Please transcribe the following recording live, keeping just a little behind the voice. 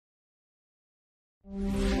All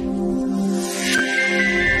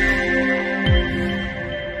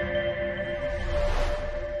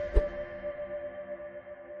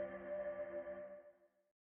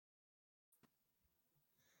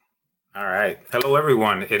right. Hello,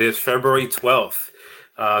 everyone. It is February 12th,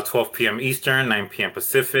 12 p.m. Eastern, 9 p.m.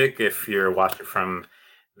 Pacific, if you're watching from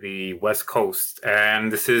the West Coast.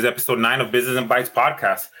 And this is episode 9 of Business and Bites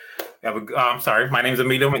podcast. My name is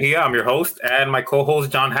Emilio Mejia. I'm your host, and my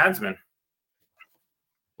co-host, John Hadsman.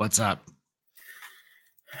 What's up?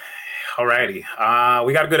 All righty.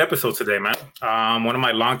 We got a good episode today, man. One of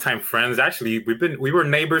my longtime friends, actually, we were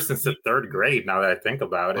neighbors since the 3rd grade, now that I think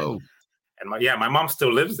about it. Oh. And my mom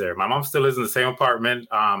still lives there. My mom still lives in the same apartment.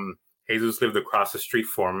 Jesus lived across the street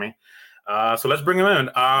from me. So let's bring him in.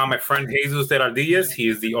 My friend Jesus de Lardilles. He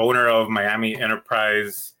is the owner of Miami Premium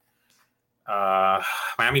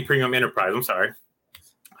Enterprise. I'm sorry.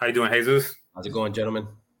 How you doing, Jesus? How's it going, gentlemen?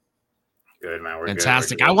 Good, man. We're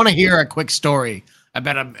fantastic. Good. I want to hear a quick story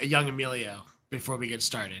about a young Emilio before we get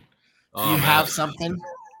started. Do you have something?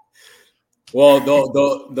 Well,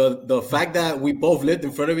 the fact that we both lived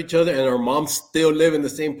in front of each other and our moms still live in the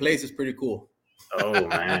same place is pretty cool. Oh,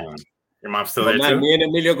 man. Your mom's still there, too? Me and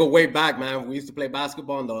Emilio go way back, man. We used to play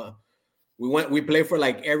basketball. We played for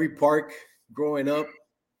like every park growing up.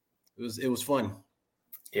 It was fun.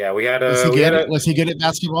 Yeah, we had Was he good at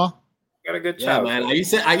basketball? Got a good child. Yeah, man. I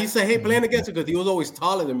used to hate playing against him because he was always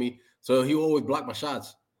taller than me. So he always blocked my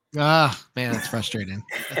shots. Ah, man, that's frustrating.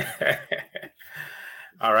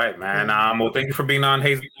 All right, man. Well, thank you for being on,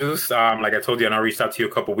 Jesus. Like I told you, I reached out to you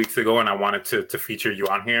a couple weeks ago, and I wanted to feature you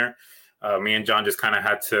on here. Me and John just kind of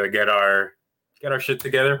had to get our shit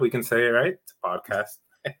together. We can say it, right? It's a podcast.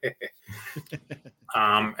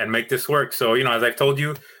 And make this work. So, as I've told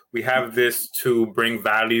you, we have this to bring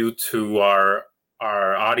value to our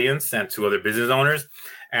audience and to other business owners.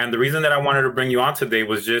 And the reason that I wanted to bring you on today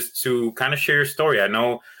was just to kind of share your story. I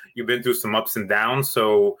know you've been through some ups and downs,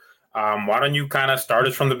 so why don't you kind of start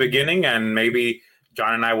us from the beginning, and maybe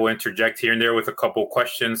John and I will interject here and there with a couple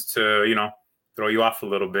questions to, throw you off a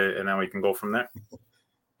little bit, and then we can go from there.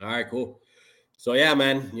 All right, cool. So yeah,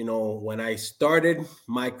 man, when I started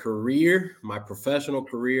my professional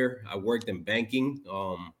career, I worked in banking.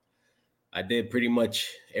 I did pretty much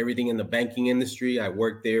everything in the banking industry. I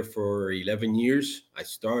worked there for 11 years. I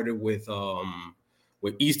started with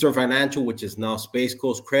Eastern Financial, which is now Space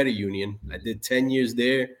Coast Credit Union. I did 10 years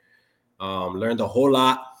there. Learned a whole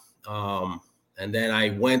lot. And then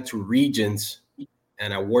I went to Regions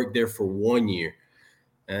and I worked there for 1 year.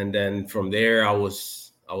 And then from there, I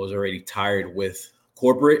was already tired with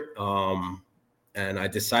corporate. And I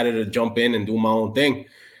decided to jump in and do my own thing.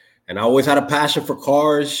 And I always had a passion for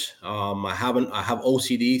cars. I have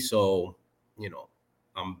OCD. So,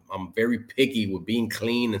 I'm very picky with being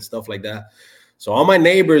clean and stuff like that. So all my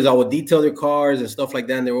neighbors, I would detail their cars and stuff like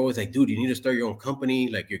that. And they were always like, dude, you need to start your own company.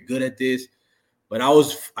 Like, you're good at this. But I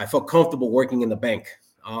felt comfortable working in the bank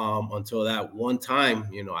until that one time,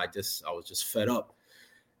 I was just fed up.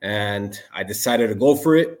 And I decided to go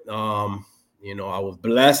for it. I was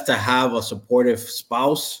blessed to have a supportive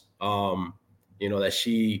spouse, that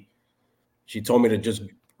she told me to just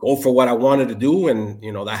go for what I wanted to do. And,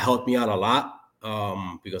 that helped me out a lot.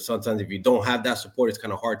 Because sometimes if you don't have that support, it's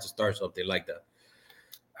kind of hard to start something like that.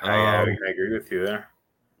 I agree with you there.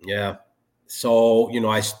 Yeah. So,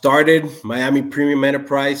 I started Miami Premium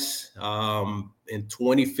Enterprise in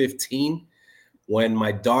 2015 when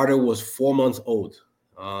my daughter was 4 months old.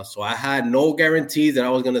 So I had no guarantees that I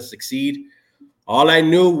was going to succeed. All I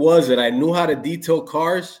knew was that I knew how to detail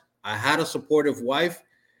cars. I had a supportive wife,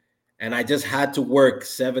 and I just had to work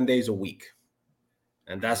 7 days a week.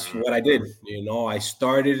 And that's what I did. I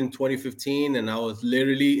started in 2015, and I was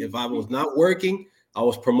literally, if I was not working, I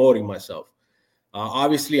was promoting myself.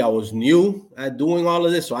 Obviously, I was new at doing all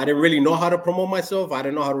of this, so I didn't really know how to promote myself. I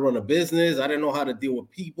didn't know how to run a business. I didn't know how to deal with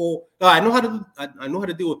people. I know how to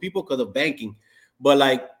deal with people because of banking,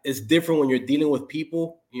 but it's different when you're dealing with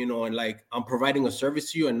people, and I'm providing a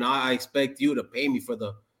service to you, and now I expect you to pay me for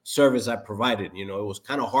the service I provided. It was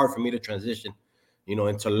kind of hard for me to transition,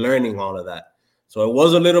 into learning all of that. So it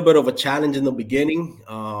was a little bit of a challenge in the beginning,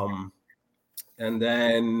 and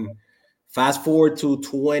then fast forward to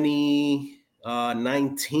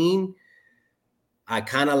 2019, I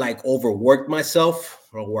kind of overworked myself,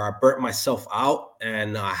 where I burnt myself out,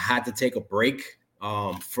 and I had to take a break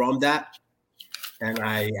from that. And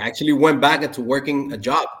I actually went back into working a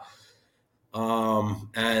job.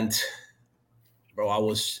 And bro, I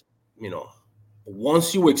was,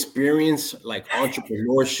 once you experience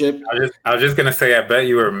entrepreneurship. I was just gonna say, I bet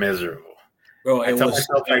you were miserable. Bro, it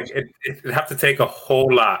would have to take a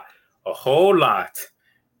whole lot a whole lot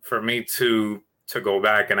for me to go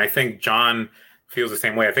back. And I think John feels the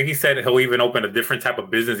same way. I think he said he'll even open a different type of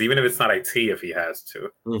business, even if it's not IT, if he has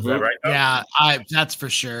to. Is that right? Yeah, that's for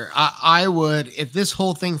sure. I would, if this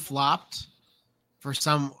whole thing flopped for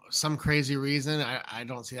some crazy reason, I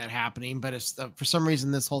don't see that happening. But if for some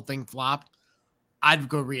reason this whole thing flopped, I'd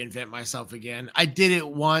go reinvent myself again. I did it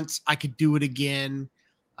once. I could do it again.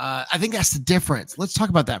 I think that's the difference. Let's talk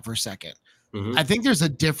about that for a second. I think there's a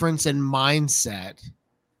difference in mindset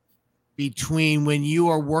between when you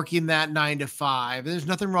are working that 9 to 5. There's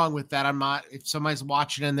nothing wrong with that. I'm not, if somebody's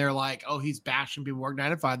watching and they're like, oh, he's bashing people work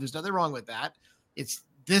 9 to 5. There's nothing wrong with that. It's,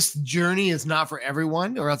 this journey is not for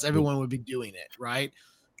everyone, or else everyone would be doing it. Right.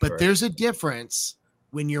 But there's a difference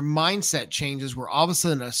when your mindset changes, where all of a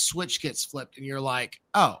sudden a switch gets flipped and you're like,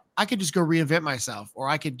 oh, I could just go reinvent myself, or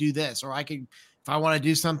I could do this, or I could, if I want to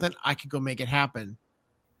do something, I could go make it happen,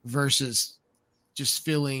 versus just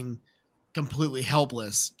feeling completely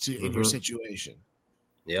helpless in your situation.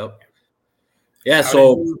 Yep. Yeah.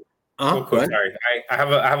 So, sorry, I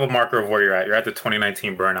have a marker of where you're at. You're at the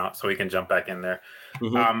 2019 burnout, so we can jump back in there.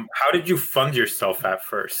 How did you fund yourself at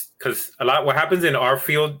first? Because a lot, what happens in our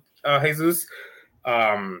field, Jesus,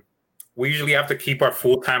 we usually have to keep our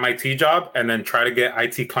full-time IT job and then try to get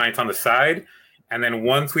IT clients on the side. And then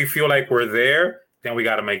once we feel like we're there, then we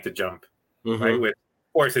got to make the jump, right? Of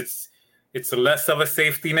course, it's a less of a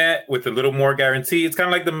safety net with a little more guarantee. It's kind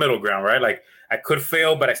of like the middle ground, right? Like, I could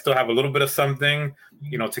fail, but I still have a little bit of something,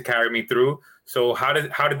 to carry me through. So how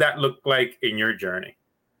did that look like in your journey?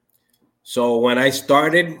 So when I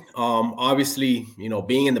started, obviously,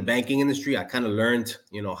 being in the banking industry, I kind of learned,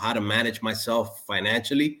 how to manage myself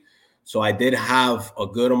financially. So I did have a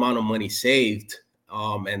good amount of money saved.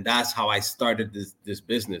 And that's how I started this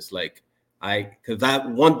business. Like,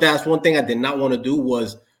 that's one thing I did not want to do,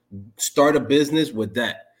 was start a business with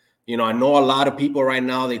debt. I know a lot of people right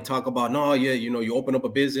now, they talk about, no, yeah, you open up a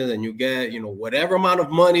business and you get, whatever amount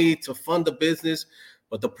of money to fund the business.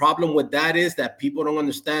 But the problem with that is that people don't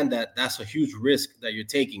understand that that's a huge risk that you're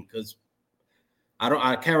taking, because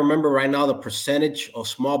I can't remember right now the percentage of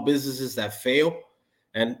small businesses that fail.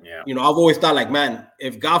 And, I've always thought, like, man,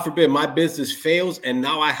 if God forbid my business fails and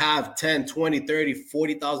now I have 10, 20, 30,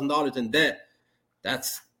 $40,000 in debt,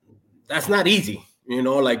 that's not easy.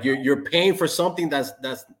 Like, you're paying for something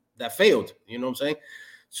that failed. You know what I'm saying?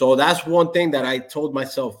 So that's one thing that I told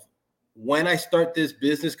myself when I start this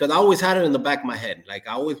business, because I always had it in the back of my head. Like,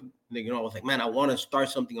 I always, I was like, man, I want to start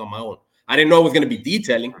something on my own. I didn't know it was going to be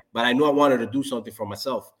detailing, but I knew I wanted to do something for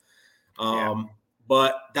myself.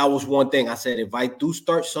 But that was one thing I said, if I do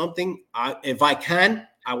start something, if I can,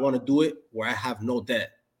 I want to do it where I have no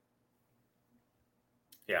debt.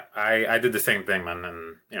 Yeah, I did the same thing, man.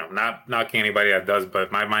 And, not knocking anybody that does,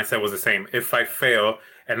 but my mindset was the same. If I fail,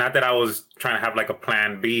 and not that I was trying to have like a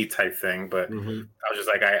plan B type thing, but I was just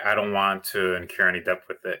like, I don't want to incur any debt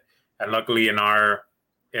with it. And luckily in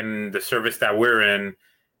the service that we're in,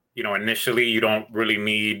 initially you don't really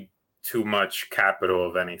need too much capital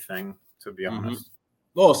of anything, to be honest.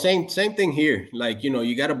 Well, same thing here. Like,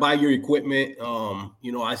 you got to buy your equipment.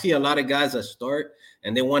 I see a lot of guys that start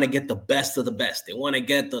and they want to get the best of the best. They want to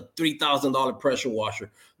get the $3,000 pressure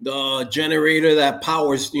washer, the generator that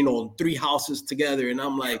powers, 3 houses together. And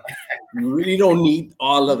I'm like, you really don't need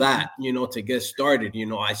all of that, to get started.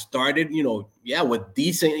 I started, with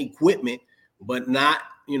decent equipment, but not,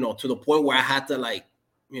 to the point where I had to, like,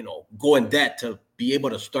 go in debt to be able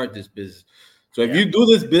to start this business. So if you do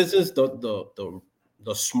this business,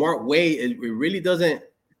 the smart way, it really doesn't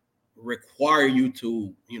require you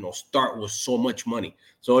to, start with so much money.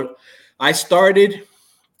 So I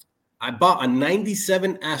bought a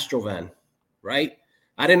 97 Astrovan, right?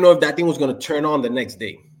 I didn't know if that thing was going to turn on the next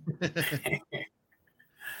day.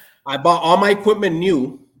 I bought all my equipment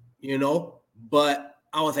new, but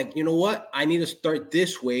I was like, you know what? I need to start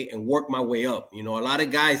this way and work my way up. A lot of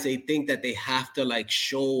guys, they think that they have to, like,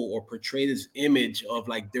 show or portray this image of,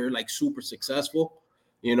 like, they're, like, super successful.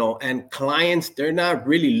 And clients, they're not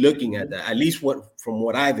really looking at that, at least from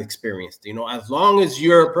what I've experienced. As long as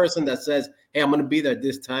you're a person that says, hey, I'm going to be there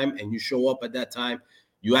this time, and you show up at that time,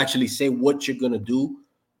 you actually say what you're going to do.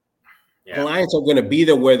 Clients are going to be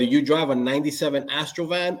there, whether you drive a 97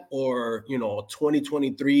 Astrovan or, a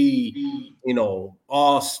 2023,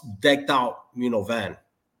 all decked out, van.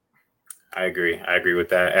 I agree with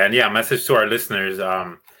that. And message to our listeners,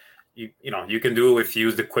 you can do it with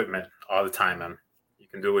used equipment all the time, man. You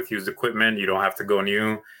can do it with used equipment. You don't have to go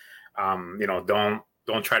new.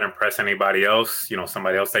 Don't try to impress anybody else.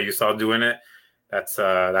 Somebody else that you saw doing it. That's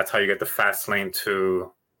how you get the fast lane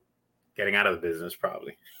to getting out of the business,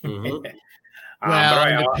 probably. Well, But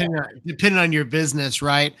and all right, depending on your business,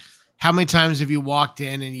 right? How many times have you walked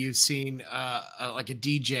in and you've seen like a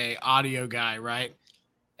DJ audio guy, right?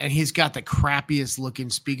 And he's got the crappiest looking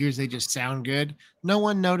speakers. They just sound good. No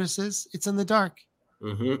one notices. It's in the dark.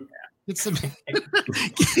 Mm-hmm. Get some,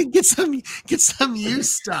 get some used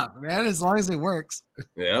stuff, man. As long as it works.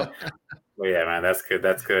 Yeah. well, yeah, man, that's good.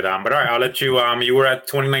 That's good. But all right, I'll let you. You were at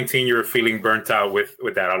 2019. You were feeling burnt out with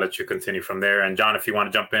that. I'll let you continue from there. And John, if you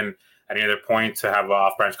want to jump in at any other point to have an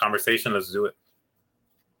off-branch conversation, let's do it.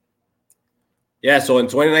 Yeah, so in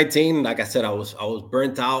 2019, like I said, I was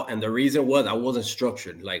burnt out, and the reason was I wasn't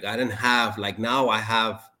structured. Like I didn't have now I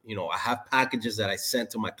have packages that I sent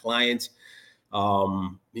to my clients.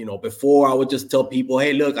 Before I would just tell people,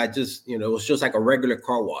 hey, look, I just it was just like a regular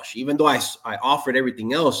car wash, even though I offered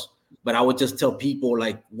everything else, but I would just tell people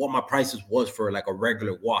like what my prices was for like a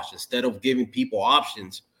regular wash instead of giving people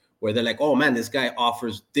options where they're like, oh man, this guy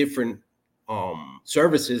offers different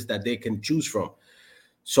services that they can choose from.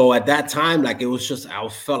 So at that time, like it was just, I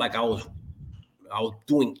felt like I was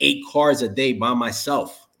doing 8 cars a day by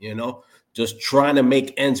myself, just trying to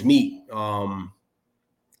make ends meet.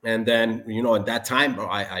 And then, at that time,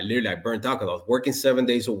 I literally burnt out because I was working 7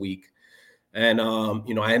 days a week. And,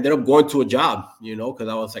 I ended up going to a job, because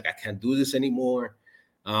I was like, I can't do this anymore.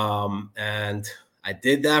 And I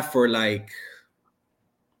did that for like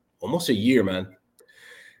almost a year, man.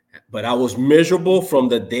 But I was miserable from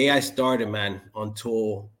the day I started, man,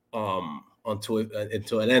 until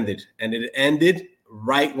it ended, and it ended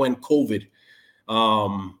right when COVID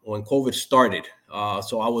started.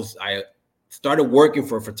 So I started working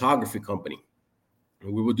for a photography company,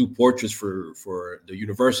 and we would do portraits for the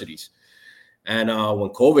universities. And when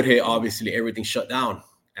COVID hit, obviously everything shut down.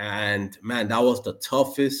 And man, that was the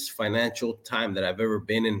toughest financial time that I've ever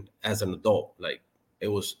been in as an adult. Like it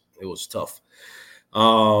was tough.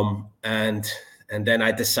 And then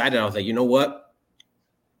I decided, I was like, you know what?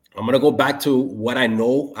 I'm going to go back to what I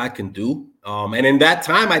know I can do. And in that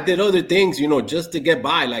time I did other things, just to get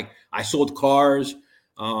by. Like I sold cars.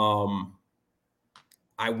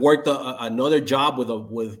 I worked another job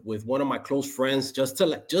with one of my close friends just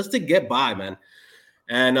to get by, man.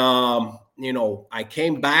 And, I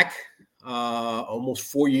came back, almost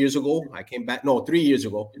 4 years ago. 3 years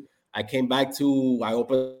ago. I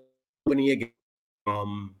opened a company again.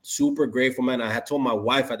 Super grateful, man. I had told my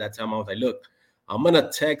wife at that time, I was like, look, I'm going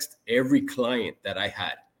to text every client that I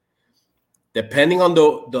had. Depending on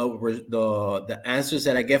the answers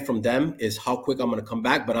that I get from them is how quick I'm going to come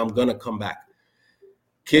back, but I'm going to come back.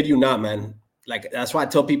 Kid you not, man. Like, that's why I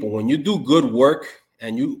tell people, when you do good work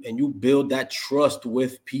and you build that trust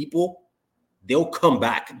with people, they'll come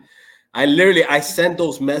back. I sent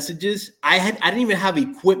those messages. I didn't even have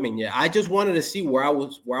equipment yet. I just wanted to see where I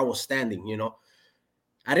was standing,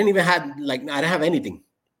 I didn't have anything.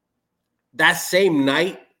 That same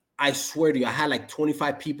night, I swear to you, I had like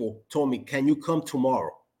 25 people told me, can you come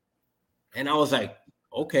tomorrow? And I was like,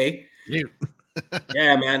 okay.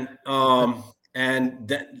 Yeah, man. And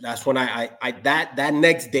that's when that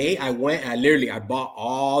next day I went, I bought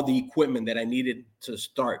all the equipment that I needed to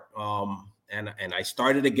start. And I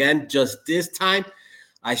started again. Just this time,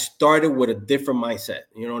 I started with a different mindset.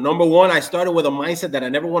 Number one, I started with a mindset that I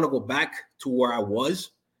never want to go back to where I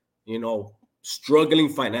was, struggling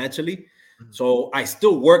financially. So I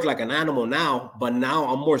still work like an animal now, but now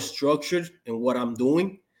I'm more structured in what I'm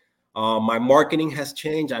doing. My marketing has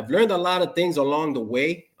changed. I've learned a lot of things along the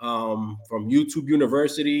way, from YouTube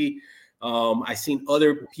University. I've seen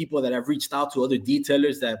other people that I've reached out to, other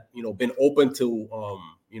detailers that, been open to,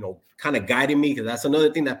 kind of guiding me, because that's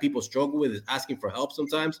another thing that people struggle with, is asking for help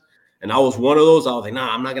sometimes. And I was one of those. I was like,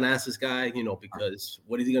 nah, I'm not going to ask this guy, because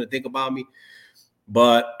what is he going to think about me?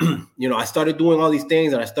 But, I started doing all these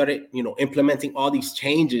things, and I started, implementing all these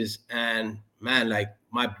changes. And man, like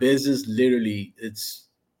my business literally, it's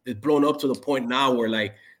blown up to the point now where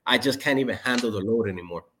like I just can't even handle the load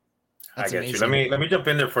anymore. That's I get amazing. you. Let me jump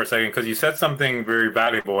in there for a second, because you said something very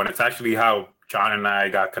valuable, and it's actually how John and I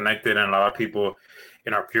got connected, and a lot of people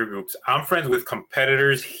in our peer groups. I'm friends with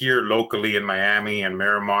competitors here locally in Miami and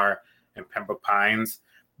Miramar and Pembroke Pines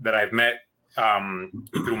that I've met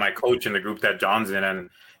through my coach in the group that John's in, and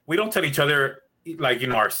we don't tell each other like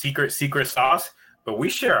our secret sauce, but we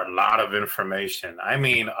share a lot of information. I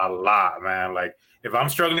mean, a lot, man. Like if I'm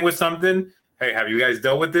struggling with something, hey, have you guys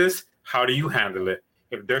dealt with this? How do you handle it?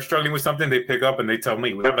 If they're struggling with something, they pick up and they tell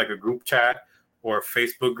me. We have like a group chat or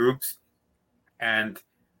Facebook groups. And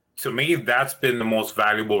to me, that's been the most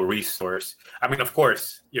valuable resource. I mean, of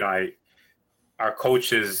course, our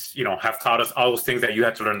coaches, have taught us all those things that you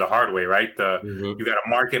had to learn the hard way, right? You got to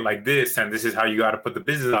market like this, and this is how you got to put the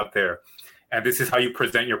business out there. and this is how you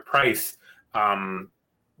present your price.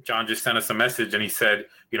 John just sent us a message and he said,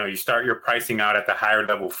 you start your pricing out at the higher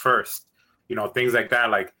level first, things like that.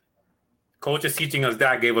 Like coach is teaching us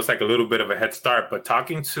that, gave us like a little bit of a head start, but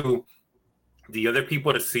talking to the other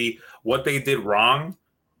people to see what they did wrong,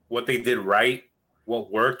 what they did right,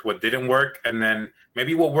 what worked, what didn't work, and then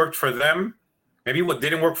maybe what worked for them, maybe what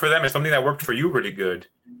didn't work for them is something that worked for you really good,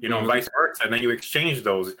 vice versa. And then you exchange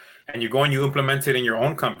those and you go and you implement it in your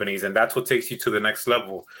own companies, and that's what takes you to the next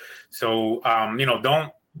level. So,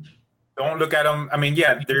 don't look at them. I mean,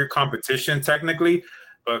 yeah, they're your competition technically,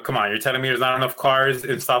 but come on, you're telling me there's not enough cars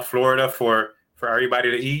in South Florida for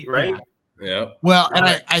everybody to eat, right? Yeah. Well,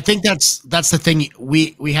 and I think that's the thing.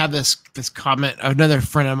 We have this comment. Another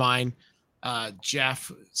friend of mine,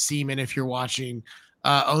 Jeff Seaman, if you're watching,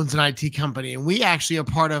 owns an IT company, and we actually are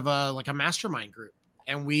part of a mastermind group,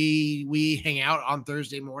 and we hang out on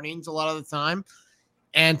Thursday mornings a lot of the time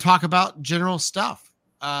and talk about general stuff.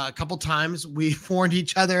 A couple times we warned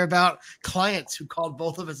each other about clients who called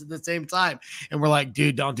both of us at the same time, and we're like,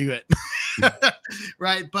 dude, don't do it.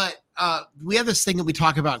 Right. But we have this thing that we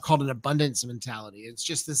talk about called an abundance mentality. It's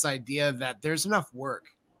just this idea that there's enough work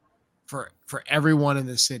for everyone in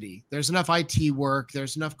the city. There's enough IT work.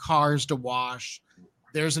 There's enough cars to wash.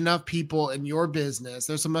 There's enough people in your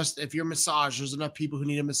business. If you're a massage, there's enough people who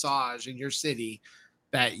need a massage in your city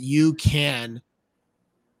that you can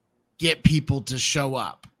get people to show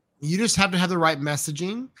up. You just have to have the right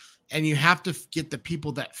messaging, and you have to get the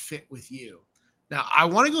people that fit with you. Now, I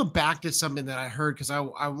want to go back to something that I heard, because I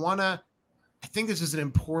think this is an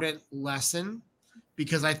important lesson,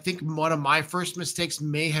 because I think one of my first mistakes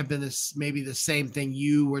may have been maybe the same thing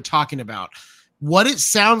you were talking about. What it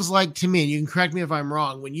sounds like to me, and you can correct me if I'm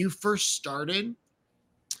wrong, when you first started,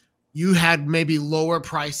 you had maybe lower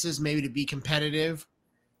prices, maybe to be competitive,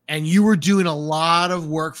 and you were doing a lot of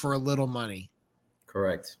work for a little money.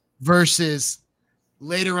 Correct. Versus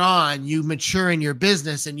later on, you mature in your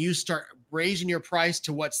business and you start raising your price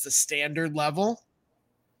to what's the standard level.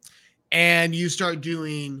 And you start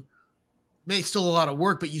doing, still a lot of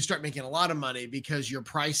work, but you start making a lot of money because your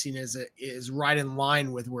pricing is right in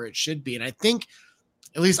line with where it should be. And I think,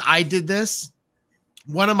 at least I did this.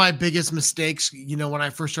 One of my biggest mistakes, when I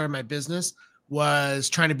first started my business, was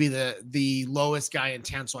trying to be the lowest guy in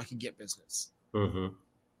town so I could get business. Mm-hmm.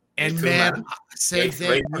 And man, same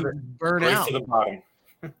thing, burn out. To the bottom.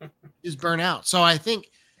 Just burn out. So I think,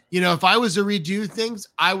 if I was to redo things,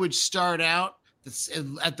 I would start out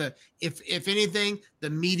at if anything, the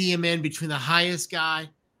medium end between the highest guy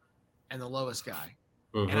and the lowest guy.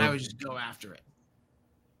 Mm-hmm. And I would just go after it.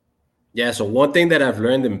 Yeah. So one thing that I've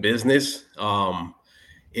learned in business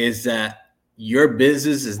is that your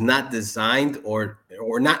business is not designed or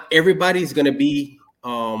not everybody's going to be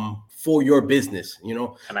for your business,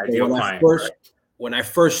 An ideal client, when I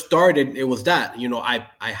first started, it was that,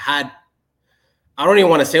 I don't even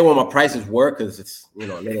want to say what my prices were, because it's, a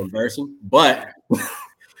little embarrassing, but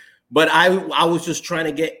I was just trying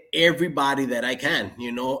to get everybody that I can,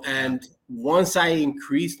 and once I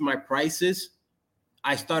increased my prices,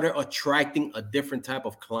 I started attracting a different type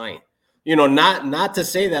of client. Not to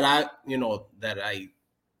say that I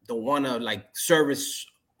don't want to service,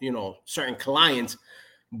 certain clients,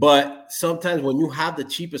 but sometimes when you have the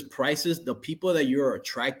cheapest prices, the people that you're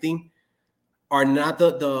attracting are not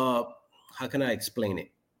the how can I explain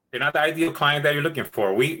it? They're not the ideal client that you're looking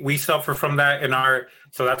for. We suffer from that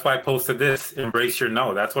so that's why I posted this, embrace your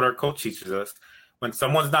no. That's what our coach teaches us. When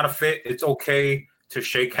someone's not a fit, it's okay to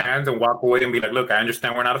shake hands and walk away and be like, look, I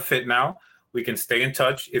understand we're not a fit now. We can stay in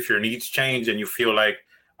touch. If your needs change and you feel like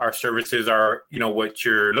our services are, what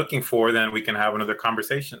you're looking for, then we can have another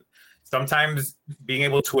conversation. Sometimes being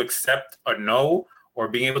able to accept a no, or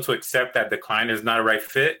being able to accept that the client is not a right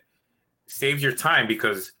fit, saves your time,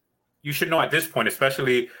 because you should know at this point,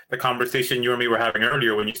 especially the conversation you and me were having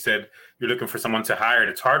earlier when you said you're looking for someone to hire and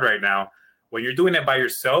it's hard right now. When you're doing it by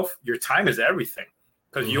yourself, your time is everything,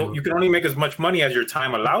 because you can only make as much money as your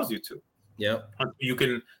time allows you to. Yeah, you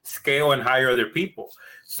can scale and hire other people.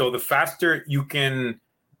 So the faster you can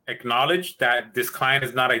acknowledge that this client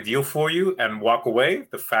is not ideal for you and walk away,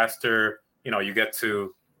 the faster you get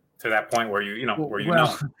to that point where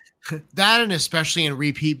that, and especially in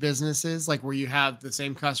repeat businesses, like where you have the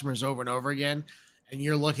same customers over and over again, and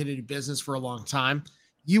you're looking at a business for a long time,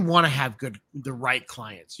 you want to have the right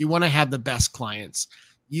clients. You want to have the best clients.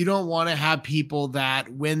 You don't want to have people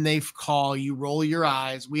that when they call, you roll your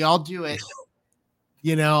eyes. We all do it.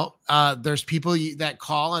 There's people that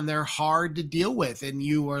call and they're hard to deal with. And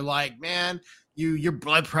you are like, man, your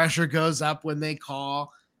blood pressure goes up when they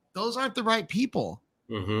call. Those aren't the right people.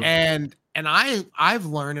 Mm-hmm. And And I've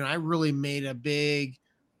learned, and I really made a big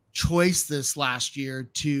choice this last year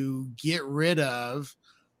to get rid of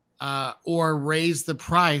or raise the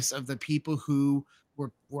price of the people who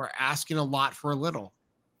were asking a lot for a little.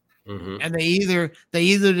 Mm-hmm. And they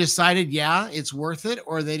either decided, yeah, it's worth it,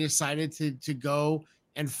 or they decided to go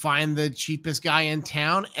and find the cheapest guy in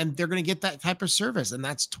town, and they're going to get that type of service. And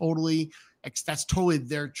that's totally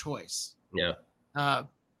their choice. Yeah. I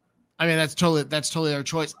mean, that's totally their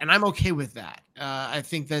choice. And I'm okay with that. I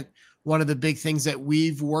think that one of the big things that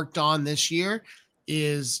we've worked on this year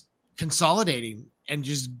is consolidating and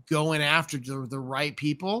just going after the right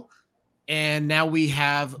people. And now we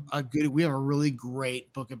have a really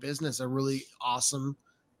great book of business, a really awesome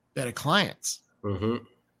bit of clients. Mm-hmm.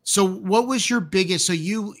 So what was your biggest, so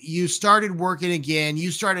you started working again,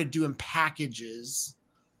 you started doing packages,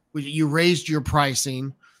 you raised your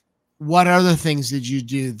pricing. What other things did you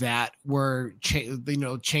do that were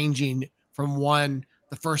changing from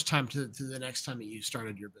the first time to the next time that you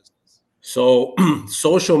started your business? So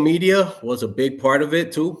social media was a big part of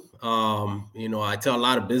it too. I tell a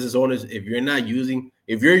lot of business owners, if you're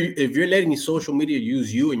letting social media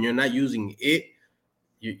use you and you're not using it,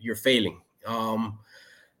 you're failing.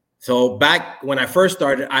 So back when I first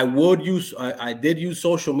started, I did use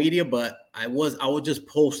social media, but I would just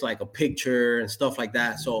post like a picture and stuff like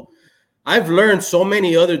that. So I've learned so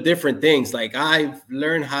many other different things. Like I've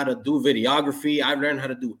learned how to do videography. I've learned how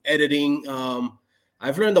to do editing.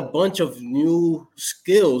 I've learned a bunch of new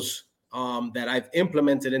skills that I've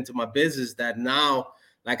implemented into my business that now,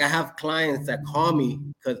 like I have clients that call me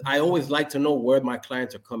because I always like to know where my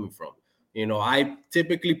clients are coming from. I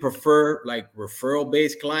typically prefer like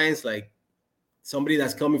referral-based clients, like somebody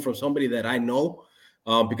that's coming from somebody that I know,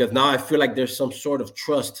 because now I feel like there's some sort of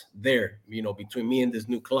trust there, between me and this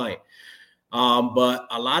new client. But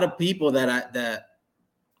a lot of people that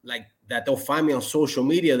they'll find me on social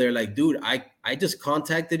media, they're like, dude, I just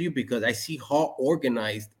contacted you because I see how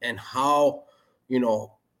organized and how,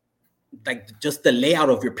 like just the layout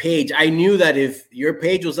of your page. I knew that if your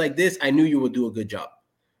page was like this, I knew you would do a good job,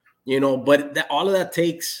 but all of that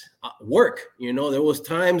takes work. There was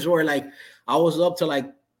times where like I was up to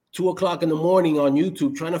like 2:00 in the morning on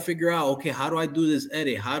YouTube trying to figure out, okay, how do I do this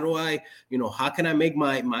edit? How do I, how can I make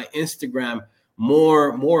my Instagram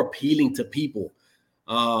more appealing to people?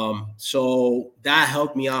 So that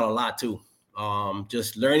helped me out a lot too.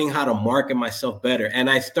 Just learning how to market myself better. And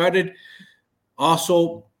I started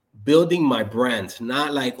also building my brand,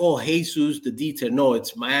 not like, oh, Jesus, the detail. No,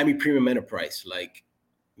 it's Miami Premium Enterprise. Like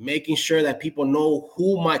making sure that people know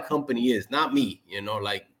who my company is, not me,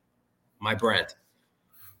 like my brand.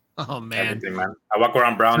 Oh man. Everything, man. I walk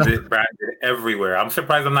around branded everywhere. I'm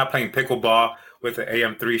surprised I'm not playing pickleball with an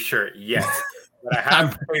AM3 shirt yet. But I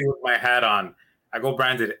have played with my hat on. I go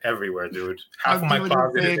branded everywhere, dude. Half of my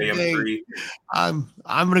closet is AM3. I'm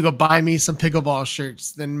gonna go buy me some pickleball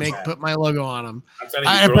shirts, then put my logo on them.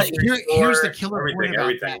 But here's the killer point about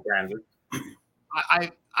everything that. Branded.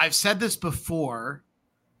 I've said this before.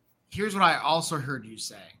 Here's what I also heard you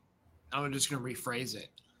say. I'm just gonna rephrase it.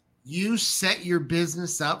 You set your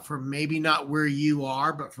business up for maybe not where you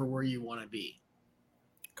are, but for where you want to be.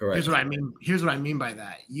 Correct. Here's what I mean by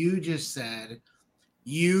that. You just said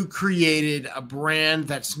you created a brand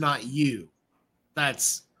that's not you.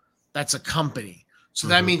 That's a company. So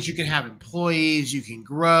that means you can have employees, you can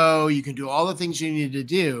grow, you can do all the things you need to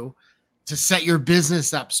do to set your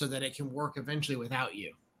business up so that it can work eventually without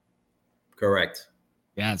you. Correct.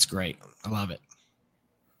 Yeah, it's great. I love it.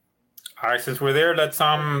 All right, since we're there, let's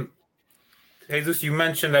Jesus, you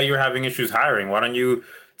mentioned that you're having issues hiring. Why don't you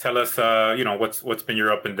tell us what's been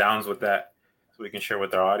your up and downs with that so we can share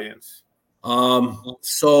with our audience?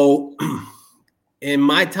 So in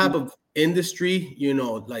my type of industry,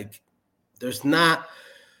 like there's not,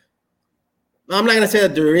 I'm not gonna say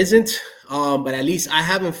that there isn't, but at least I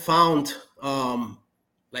haven't found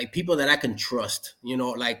like people that I can trust.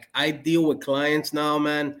 Like I deal with clients now,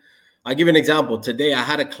 man. I'll give you an example. Today, I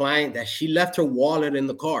had a client that she left her wallet in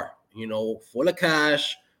the car, full of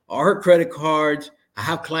cash, all her credit cards. I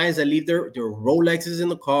have clients that leave their Rolexes in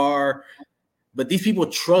the car, but these people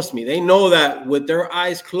trust me. They know that with their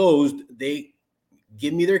eyes closed, they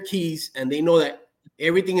give me their keys and they know that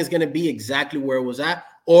everything is going to be exactly where it was at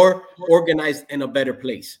or organized in a better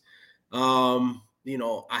place. I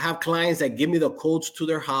have clients that give me the codes to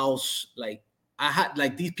their house. Like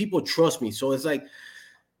these people trust me. So it's like,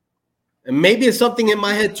 and maybe it's something in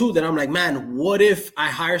my head too that I'm like, man, what if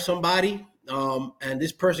I hire somebody and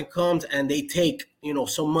this person comes and they take,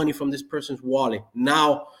 some money from this person's wallet.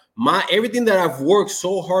 Now, everything that I've worked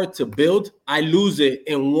so hard to build, I lose it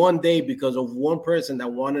in one day because of one person that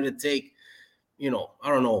wanted to take, I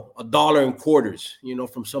don't know,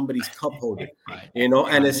 $1.25, from somebody's cup holder, Right.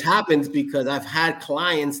 and this happens because I've had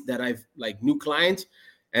clients that I've like new clients,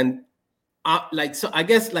 and so I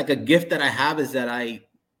guess like a gift that I have is that I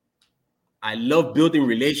love building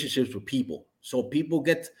relationships with people. So people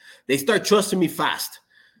they start trusting me fast.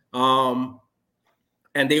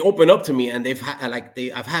 And they open up to me, and I've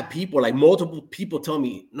had people, like multiple people, tell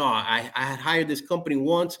me, no, I had hired this company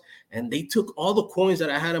once, and they took all the coins that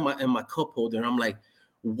I had in my cup holder. And I'm like,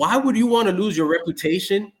 why would you want to lose your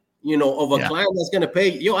reputation, of a client that's gonna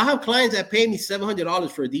pay? I have clients that pay me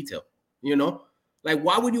 $700 for a detail. Like,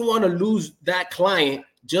 why would you want to lose that client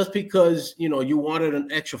just because you wanted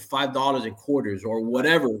an extra $5 in quarters or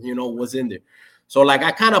whatever was in there? So like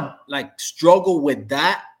I kind of like struggle with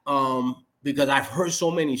that. Because I've heard so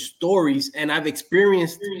many stories and I've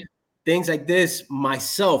experienced things like this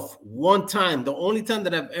myself. One time, the only time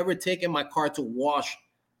that I've ever taken my car to wash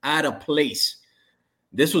at a place,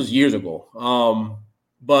 this was years ago.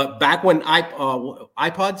 But back when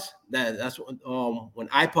iPods, that's when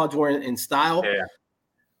iPods were in style,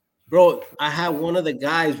 bro, I had one of the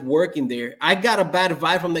guys working there. I got a bad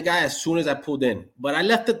vibe from the guy as soon as I pulled in, but I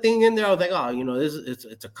left the thing in there. I was like, oh,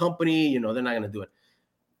 it's a company, they're not gonna do it.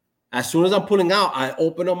 As soon as I'm pulling out, I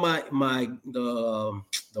open up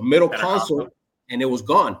the middle console, and it was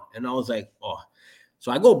gone. And I was like, oh. So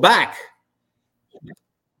I go back.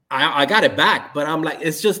 I got it back, but I'm like,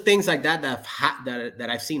 it's just things like that that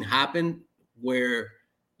I've seen happen where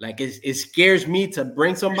like it scares me to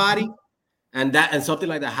bring somebody, and something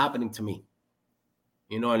like that happening to me,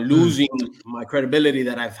 and losing my credibility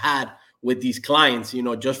that I've had with these clients,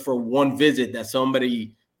 just for one visit that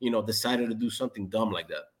somebody, decided to do something dumb like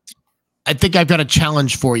that. I think I've got a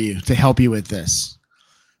challenge for you to help you with this.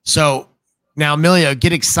 So now, Emilio,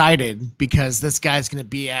 get excited because this guy's going to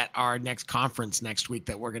be at our next conference next week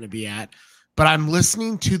that we're going to be at. But I'm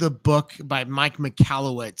listening to the book by Mike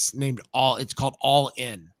Michalowicz it's called All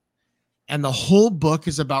In. And the whole book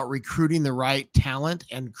is about recruiting the right talent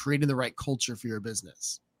and creating the right culture for your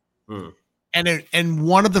business. And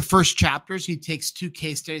one of the first chapters, he takes two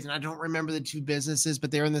case studies, and I don't remember the two businesses,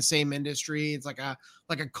 but they're in the same industry. It's like a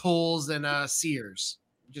Kohl's and a Sears,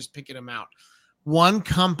 just picking them out. One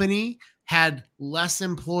company had less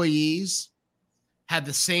employees, had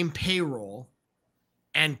the same payroll,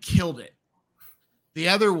 and killed it. The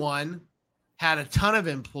other one had a ton of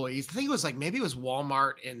employees. I think it was maybe it was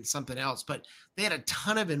Walmart and something else, but they had a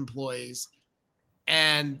ton of employees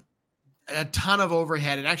and a ton of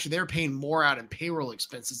overhead, and actually they were paying more out in payroll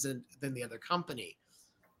expenses than the other company.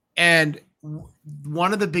 And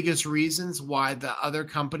one of the biggest reasons why the other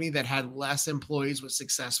company that had less employees was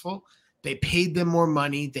successful, they paid them more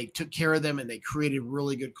money, they took care of them, and they created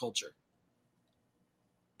really good culture.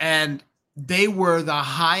 And they were the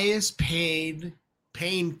highest paying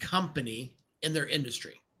company in their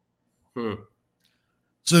industry.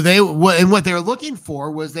 So what they were looking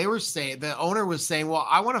for was the owner was saying, well,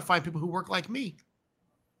 I want to find people who work like me.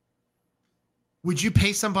 Would you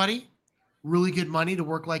pay somebody really good money to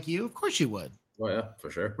work like you? Of course you would. Oh yeah, for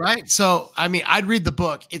sure. Right. So, I mean, I'd read the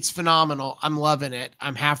book. It's phenomenal. I'm loving it.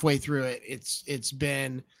 I'm halfway through it. It's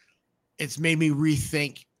made me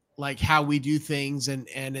rethink like how we do things, and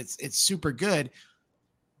it's super good.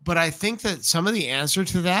 But I think that some of the answer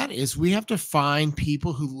to that is we have to find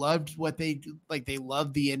people who loved what they do. Like they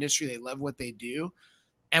love the industry. They love what they do.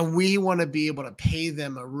 And we want to be able to pay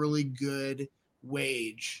them a really good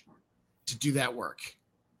wage to do that work.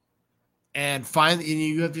 And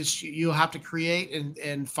you'll have to create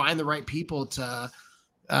and find the right people to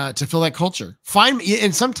fill that culture.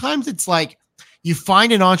 And sometimes it's like you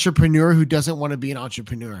find an entrepreneur who doesn't want to be an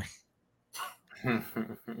entrepreneur.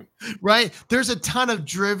 Right? There's a ton of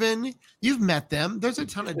driven. You've met them. There's a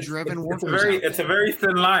ton of driven workers. It's a very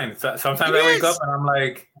thin line. Sometimes I wake up and I'm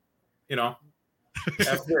like,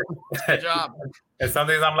 that's it. Good job. And some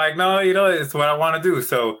days I'm like, no, it's what I want to do.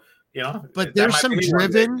 So, But there's some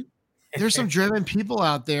driven. There's some driven people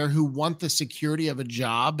out there who want the security of a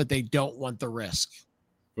job, but they don't want the risk.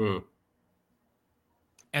 And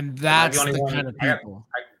that's the kind of people.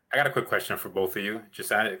 I got a quick question for both of you. Just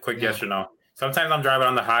a quick yes or no. Sometimes I'm driving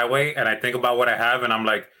on the highway and I think about what I have and I'm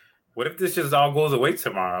like, what if this just all goes away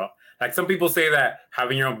tomorrow? Like some people say that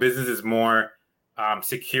having your own business is more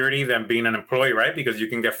security than being an employee, right? Because you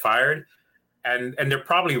can get fired. And they're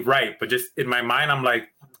probably right. But just in my mind, I'm like,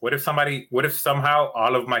 what if somehow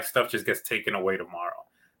all of my stuff just gets taken away tomorrow?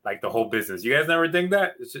 Like the whole business. You guys never think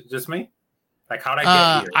that? It's just me? Like how'd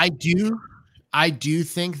I get here? I do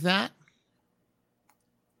think that.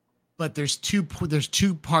 But there's two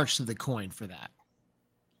parts to the coin for that.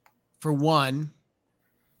 For one,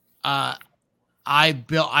 I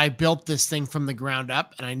built this thing from the ground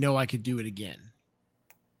up, and I know I could do it again.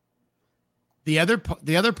 The other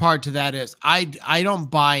part to that is I don't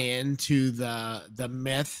buy into the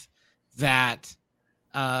myth that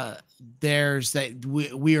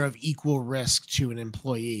we are of equal risk to an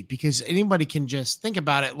employee, because anybody can just think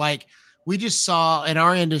about it. Like we just saw in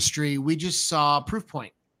our industry, we just saw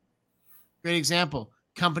Proofpoint. Great example.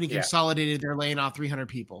 Company consolidated, they're laying off 300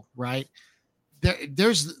 people, right?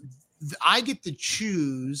 I get to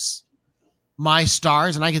choose my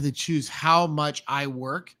stars, and I get to choose how much I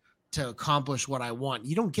work to accomplish what I want.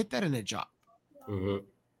 You don't get that in a job. Mm-hmm.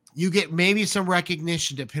 You get maybe some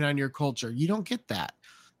recognition depending on your culture. You don't get that.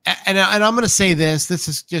 And I'm going to say this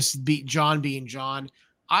is just John being John.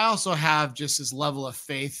 I also have just this level of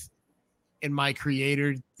faith in my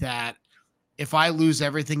creator that if I lose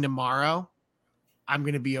everything tomorrow, I'm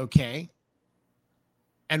going to be okay.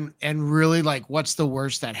 And really, like, what's the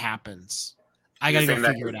worst that happens? I got to go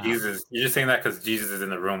figure it out. Jesus, you're just saying that because Jesus is in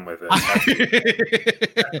the room with it.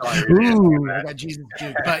 Ooh, I got Jesus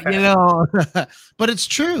juke. But, but it's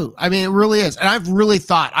true. I mean, it really is. And I've really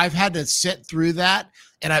thought I've had to sit through that.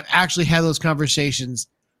 And I've actually had those conversations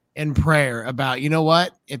in prayer about, you know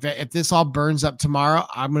what? If this all burns up tomorrow,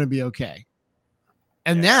 I'm going to be okay.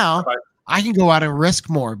 And now I can go out and risk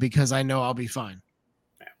more because I know I'll be fine.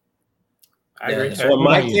 I agree. So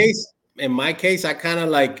in my case, I kind of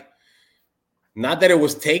like, not that it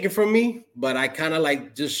was taken from me, but I kind of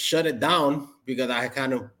like just shut it down because I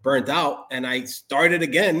kind of burnt out, and I started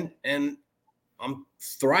again, and I'm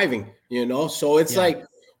thriving, So it's like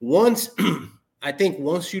I think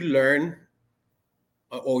once you learn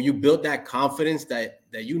or you build that confidence that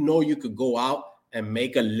you could go out and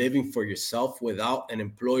make a living for yourself without an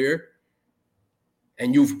employer,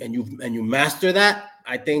 and you master that,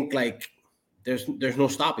 I think like there's no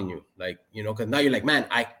stopping you, like, because now you're like, man,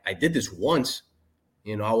 I did this once,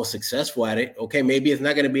 I was successful at it. Okay, maybe it's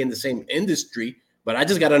not going to be in the same industry, but I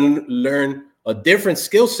just got to learn a different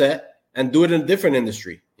skill set and do it in a different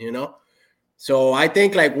industry, So I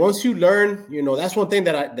think like once you learn, that's one thing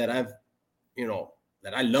that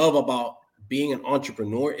I love about being an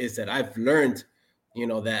entrepreneur is that I've learned,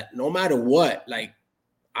 that no matter what, like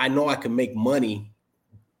I know I can make money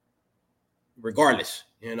regardless,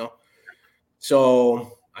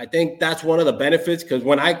 So I think that's one of the benefits, because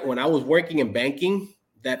when I was working in banking,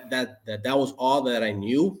 that was all that I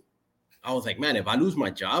knew. I was like, man, if I lose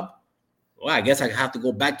my job, well, I guess I have to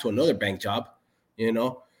go back to another bank job,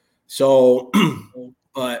 So,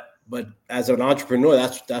 but as an entrepreneur,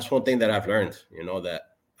 that's one thing that I've learned, that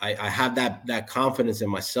I have that confidence in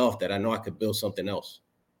myself that I know I could build something else.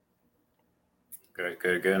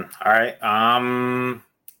 Good. All right.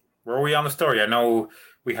 Where are we on the story? I know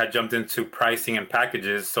we had jumped into pricing and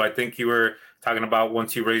packages, so I think you were talking about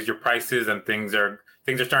once you raise your prices and things are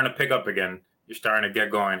starting to pick up again. You're starting to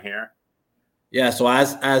get going here. Yeah. So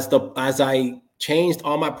as I changed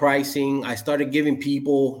all my pricing, I started giving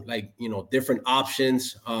people like different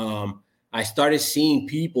options. I started seeing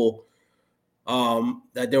people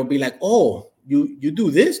that they'll be like, "Oh, you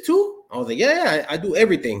do this too?" I was like, "Yeah, I do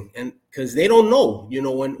everything," and because they don't know,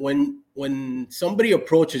 when somebody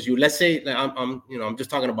approaches you, let's say like I'm just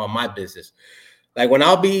talking about my business. Like when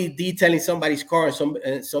I'll be detailing somebody's car,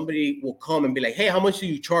 and somebody will come and be like, "Hey, how much do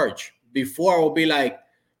you charge?" Before I will be like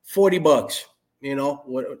 $40,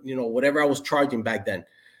 whatever I was charging back then,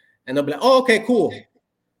 and they'll be like, "Oh, okay, cool."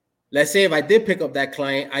 Let's say if I did pick up that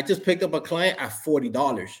client, I just picked up a client at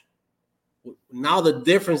 $40. Now the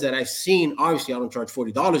difference that I've seen, obviously I don't charge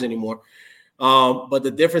 $40 anymore. But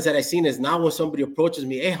the difference that I've seen is now when somebody approaches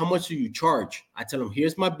me, "Hey, how much do you charge?" I tell them,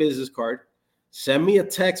 "Here's my business card. Send me a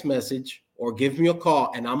text message or give me a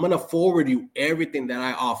call, and I'm going to forward you everything that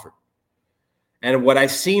I offer." And what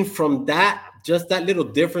I've seen from that, just that little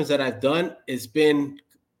difference that I've done, it's been,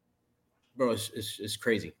 bro, it's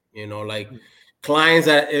crazy. Like clients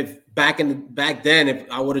that if back then, if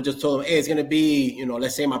I would have just told them, "Hey, it's going to be,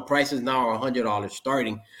 let's say my prices now are $100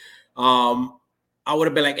 starting." I would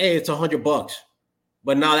have been like, "Hey, it's $100.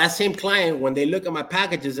 But now that same client, when they look at my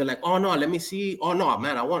packages, they're like, "Oh no, let me see. Oh no,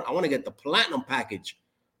 man, I want to get the platinum package.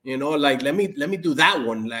 Like let me do that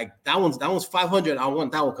one. Like that one's $500. I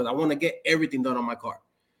want that one because I want to get everything done on my car."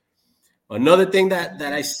 Another thing that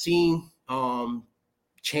I seen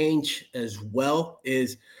change as well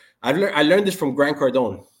is I learned this from Grant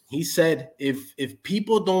Cardone. He said if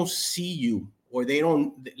people don't see you or they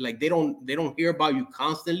don't hear about you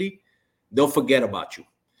constantly, they'll forget about you.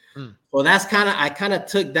 So that's I kind of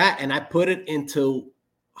took that and I put it into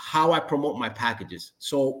how I promote my packages.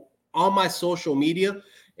 So on my social media,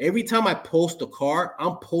 every time I post a car,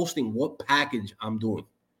 I'm posting what package I'm doing.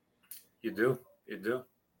 You do? You do.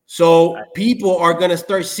 So people are gonna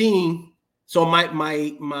start seeing. So my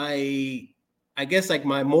I guess like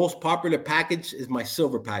my most popular package is my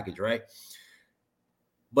silver package, right?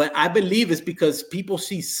 But I believe it's because people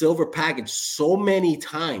see silver package so many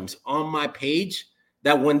times on my page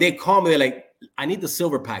that when they call me, they're like, I need the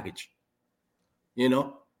silver package, you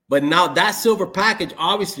know? But now that silver package,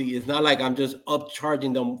 obviously, is not like I'm just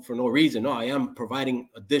upcharging them for no reason. No, I am providing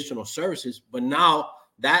additional services. But now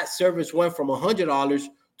that service went from $100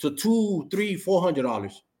 to $200, $300,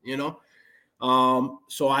 $400, you know?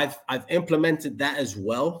 So I've implemented that as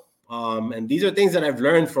well. And these are things that I've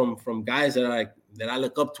learned from guys that I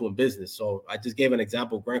look up to in business. So I just gave an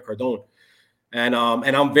example, Grant Cardone. And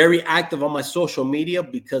I'm very active on my social media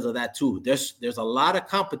because of that too. There's a lot of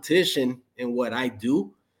competition in what I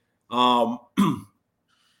do.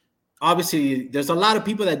 Obviously, there's a lot of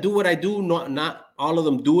people that do what I do. Not all of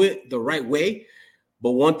them do it the right way.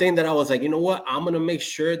 But one thing that I was like, you know what? I'm going to make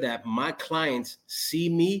sure that my clients see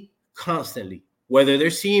me constantly, whether they're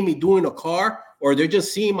seeing me doing a car or they're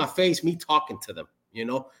just seeing my face, me talking to them, you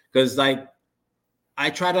know, because like I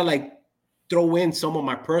try to like throw in some of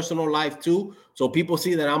my personal life too. So people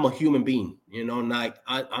see that I'm a human being, you know, like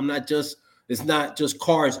I'm not just, it's not just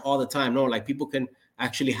cars all the time. No, like people can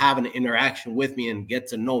actually have an interaction with me and get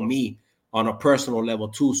to know me on a personal level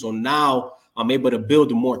too. So now I'm able to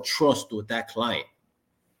build more trust with that client.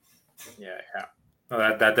 Yeah.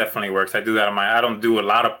 Well, that definitely works. I do that I don't do a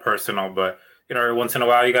lot of personal, but you know, every once in a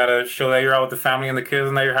while you gotta show that you're out with the family and the kids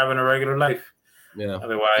and that you're having a regular life. Yeah.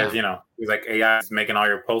 Otherwise, you know, it's like AI is making all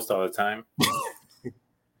your posts all the time.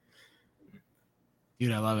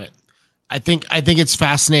 Dude, I love it. I think it's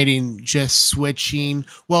fascinating just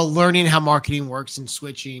learning how marketing works and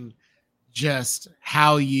switching just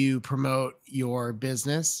how you promote your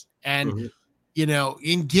business. And, you know,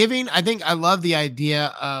 in giving, I think I love the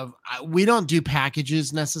idea of, we don't do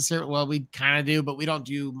packages necessarily. Well, we kind of do, but we don't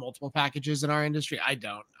do multiple packages in our industry. I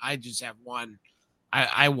don't. I just have one.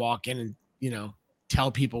 I walk in and, you know,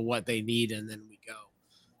 tell people what they need and then we go.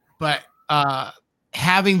 But,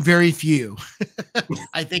 having very few,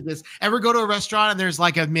 I think is, ever go to a restaurant and there's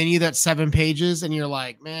like a menu that's 7 pages and you're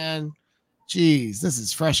like, man, geez, this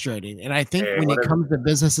is frustrating. And I think when it comes to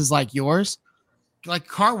businesses like yours, like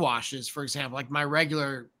car washes, for example, like my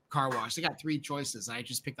regular car wash, they got 3 choices. I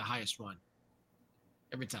just pick the highest one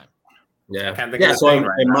every time. Yeah. So in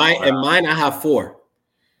mine, I have 4.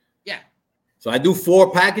 Yeah. So I do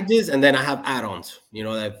 4 packages and then I have add-ons, you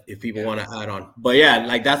know, that if people want to add on. But yeah,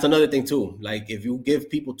 like that's another thing too. Like if you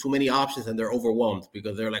give people too many options and they're overwhelmed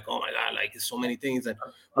because they're like, oh my God, like it's so many things. And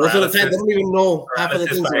most of the time they don't even know half of the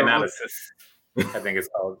things. Analysis, I think it's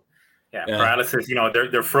called. Yeah, paralysis. You know,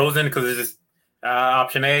 they're frozen because it's just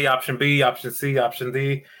option A, option B, option C, option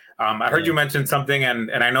D. I heard you mention something,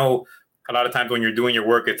 and I know a lot of times when you're doing your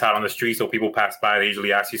work, it's out on the street, so people pass by, they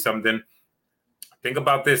usually ask you something. Think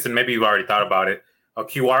about this, and maybe you've already thought about it. A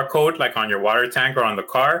QR code, like on your water tank or on the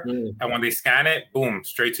car, and when they scan it, boom,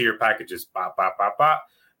 straight to your packages. Bop, bop, bop, bop.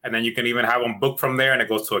 And then you can even have them booked from there, and it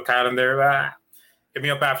goes to a calendar. Hit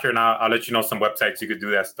me up after, and I'll let you know some websites you could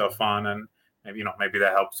do that stuff on, and maybe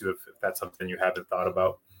that helps you if that's something you haven't thought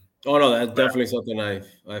about. Oh no, that's definitely something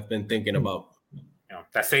I've been thinking about. You know,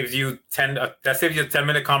 that saves you a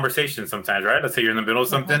 10-minute conversation sometimes, right? Let's say you're in the middle of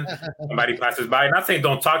something, somebody passes by. Not saying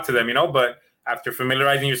don't talk to them, you know, but after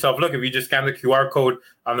familiarizing yourself, look, if you just scan the QR code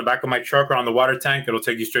on the back of my truck or on the water tank, it'll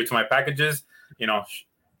take you straight to my packages. You know,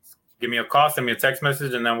 give me a call, send me a text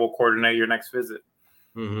message, and then we'll coordinate your next visit.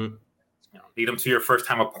 You know, lead them to your first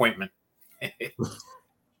time appointment.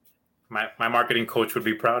 My marketing coach would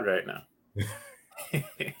be proud right now.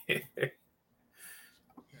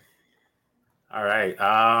 All right.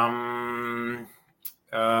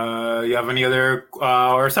 You have any other?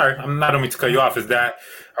 Sorry, I'm not going to cut you off.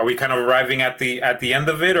 Are we kind of arriving at the end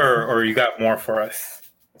of it, or you got more for us?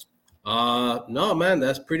 No, man,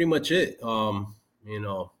 that's pretty much it. You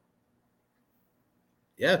know,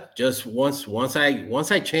 yeah, just once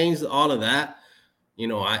I changed all of that, you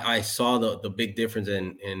know, I saw the big difference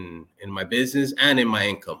in my business and in my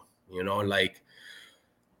income. You know, like,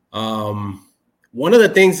 one of the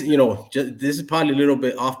things, you know, this is probably a little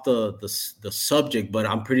bit off the subject, but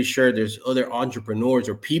I'm pretty sure there's other entrepreneurs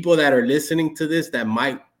or people that are listening to this that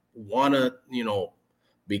might want to, you know,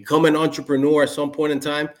 become an entrepreneur at some point in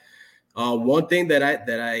time. One thing that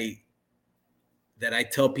I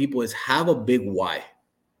tell people is have a big why.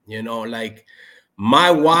 You know, like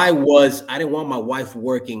my why was I didn't want my wife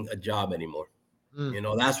working a job anymore. You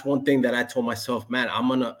know, that's one thing that I told myself, man, I'm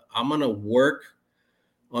gonna work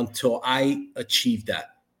until I achieve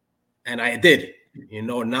that. And I did. You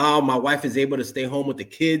know, now my wife is able to stay home with the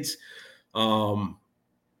kids. and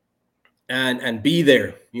be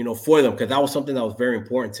there, for them, because that was something that was very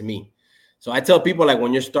important to me. So I tell people, like,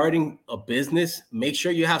 when you're starting a business, make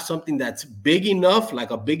sure you have something that's big enough, like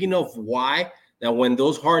a big enough why, that when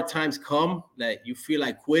those hard times come, that you feel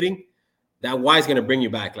like quitting, that why is going to bring you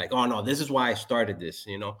back. Like, oh no, this is why I started this,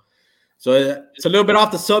 So it's a little bit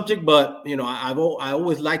off the subject, but I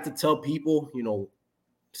always like to tell people,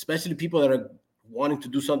 especially people that are wanting to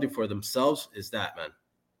do something for themselves, is that, man.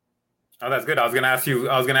 Oh, that's good. I was gonna ask you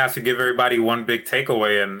to give everybody one big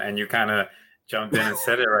takeaway, and you kind of jumped in and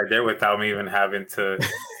said it right there without me even having to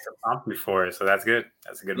prompt you for it. So that's good.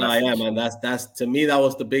 That's a good message. Yeah, man. That's to me, that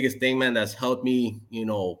was the biggest thing, man. That's helped me,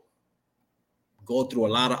 go through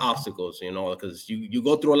a lot of obstacles, because you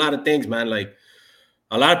go through a lot of things, man. Like,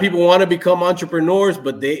 a lot of people want to become entrepreneurs,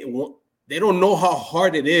 but they don't know how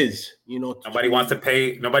hard it is, Nobody wants to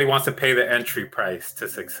pay the entry price to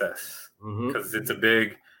success, because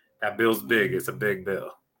that bill's big. It's a big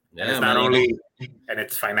bill. Yeah, and it's not only, and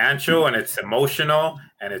it's financial, and it's emotional,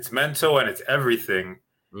 and it's mental, and it's everything.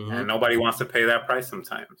 And nobody wants to pay that price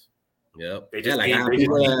sometimes. Yep. They just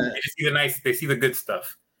see the good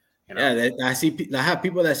stuff. Yeah, I have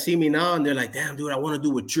people that see me now and they're like, "Damn, dude, I want to do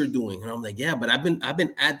what you're doing." And I'm like, "Yeah, but I've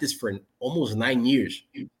been at this for almost 9 years."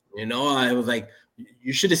 I was like,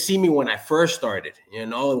 "You should have seen me when I first started.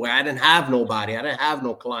 Where I didn't have nobody, I didn't have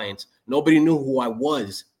no clients, nobody knew who I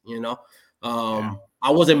was. I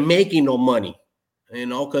wasn't making no money,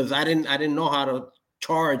 because I didn't know how to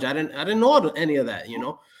charge. I didn't know any of that,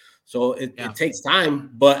 So it takes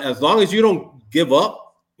time, but as long as you don't give up,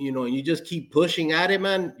 and you just keep pushing at it,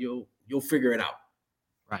 man, you'll figure it out.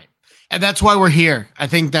 Right. And that's why we're here. I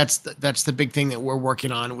think that's the big thing that we're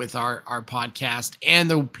working on with our podcast, and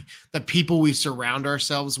the people we surround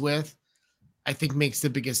ourselves with, I think makes the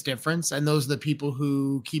biggest difference. And those are the people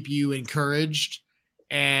who keep you encouraged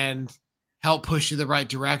and help push you the right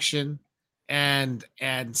direction and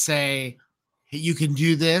say, hey, you can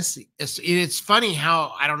do this. It's funny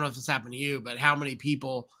how, I don't know if this happened to you, but how many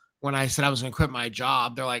people, when I said I was going to quit my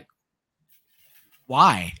job, they're like,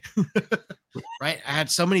 why? Right. I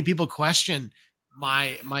had so many people question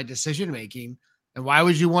my decision-making. And why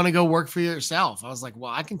would you want to go work for yourself? I was like,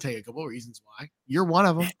 well, I can tell you a couple of reasons why. You're one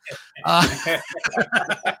of them.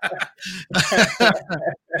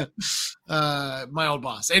 My old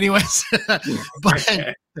boss. Anyways,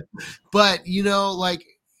 but like,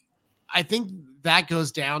 I think that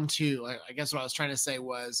goes down to, I guess what I was trying to say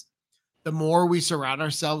was, the more we surround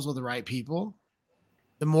ourselves with the right people,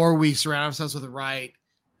 the more we surround ourselves with the right,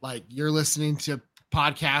 like, you're listening to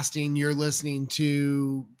podcasting, you're listening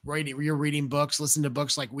to writing, you're reading books, listen to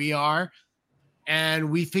books like we are,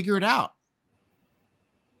 and we figure it out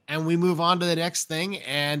and we move on to the next thing.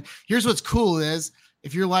 And here's what's cool is,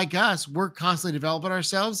 if you're like us, we're constantly developing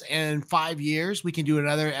ourselves, and in 5 years we can do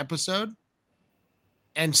another episode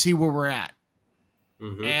and see where we're at.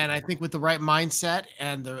 And I think with the right mindset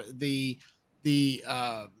and the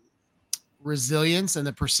resilience and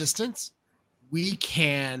the persistence, we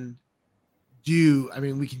can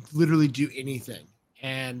literally do anything.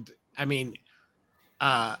 And I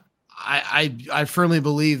firmly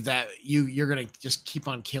believe that you're going to just keep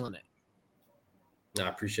on killing it. I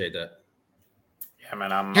appreciate that. Yeah,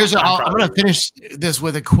 man. I'm going to finish this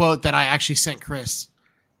with a quote that I actually sent Chris.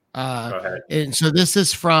 Go ahead. And so this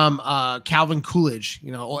is from Calvin Coolidge,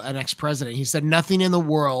 an ex-president. He said, "Nothing in the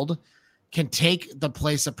world can take the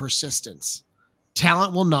place of persistence.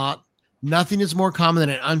 Talent will not. Nothing is more common than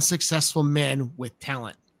an unsuccessful man with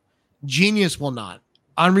talent. Genius will not.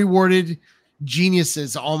 Unrewarded genius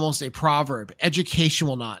is almost a proverb. Education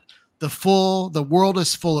will not. The world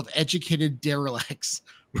is full of educated derelicts.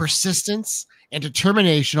 Persistence and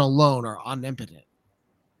determination alone are omnipotent."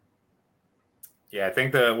 Yeah, I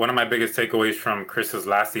think one of my biggest takeaways from Chris's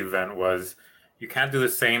last event was, you can't do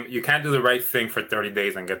the right thing for 30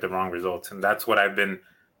 days and get the wrong results. And that's what I've been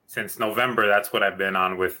since November. That's what I've been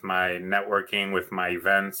on with my networking, with my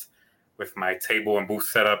events, with my table and booth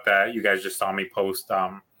setup that you guys just saw me post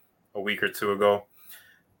a week or two ago.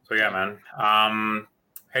 So yeah, man.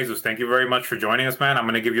 Jesus, thank you very much for joining us, man. I'm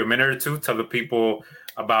going to give you a minute or two. Tell the people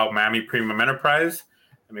about Miami Premium Enterprise.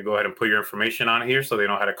 Let me go ahead and put your information on here so they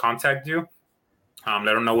know how to contact you.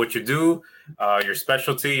 Let them know what you do, your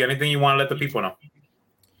specialty, anything you want to let the people know.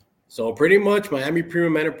 So pretty much Miami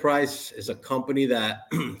Premium Enterprise is a company that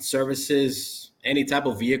services any type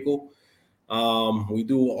of vehicle. We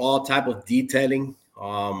do all type of detailing,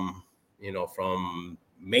 from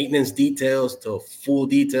maintenance details to full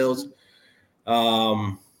details.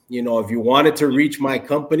 If you wanted to reach my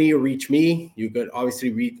company or reach me, you could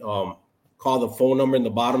obviously call the phone number in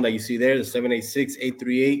the bottom that you see there, the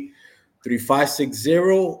 786-838. 3560,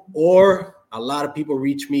 or a lot of people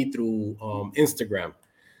reach me through Instagram,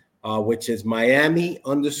 which is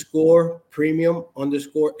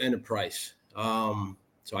Miami_premium_enterprise.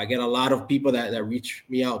 So I get a lot of people that reach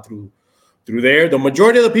me out through there. The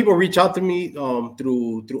majority of the people reach out to me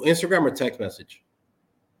through Instagram or text message.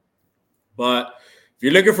 But if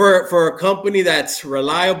you're looking for a company that's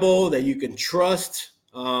reliable, that you can trust,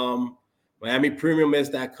 Miami Premium is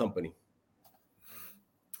that company.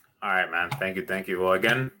 All right, man. Thank you. Well,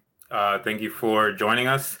 again, thank you for joining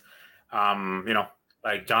us.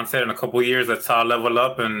 Like John said, in a couple of years, let's all level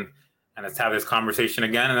up and let's have this conversation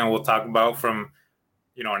again, and then we'll talk about from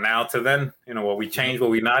now to then, what we changed,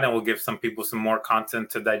 what we not, and we'll give some people some more content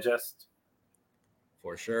to digest.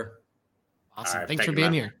 For sure. Awesome. Right, thanks for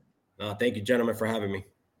being here. Thank you, gentlemen, for having me.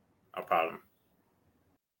 No problem.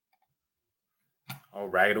 All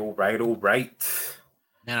right. Man,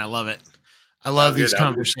 I love it. I love these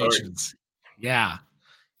conversations. Yeah.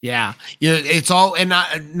 It's all, and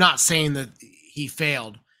not saying that he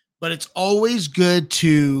failed, but it's always good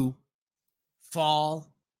to fall,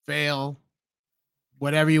 fail,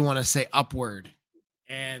 whatever you want to say, upward.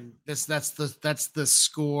 And that's the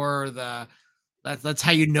score. That's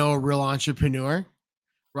how you know a real entrepreneur,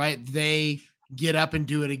 right? They get up and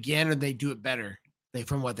do it again, or they do it better.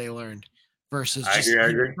 From what they learned, versus just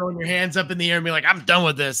throwing your hands up in the air and being like, I'm done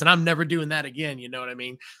with this and I'm never doing that again. You know what I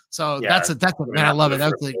mean? So that's man, I love it.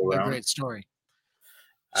 That's a great story.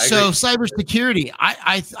 So cybersecurity,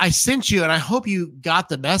 I sent you, and I hope you got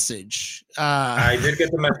the message. I did get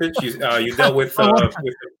the message. You dealt with business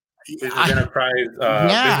enterprise,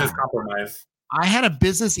 business compromise. I had a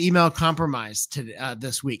business email compromise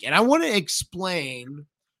this week, and I want to explain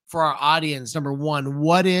for our audience, number one,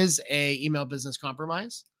 what is a email business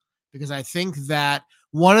compromise? Because I think that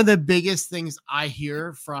one of the biggest things I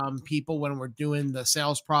hear from people when we're doing the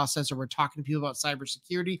sales process or we're talking to people about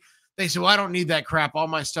cybersecurity, they say, well, I don't need that crap. All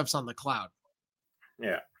my stuff's on the cloud.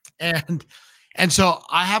 Yeah. And so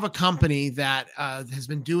I have a company that has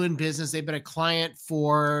been doing business. They've been a client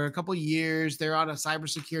for a couple of years. They're on a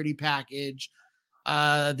cybersecurity package. Two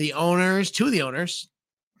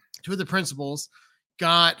of the principals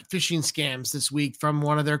got phishing scams this week from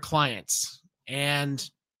one of their clients. And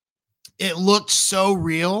it looked so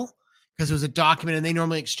real because it was a document, and they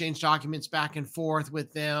normally exchange documents back and forth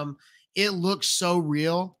with them. It looked so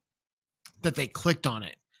real that they clicked on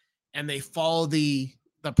it and they followed the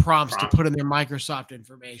prompts to put in their Microsoft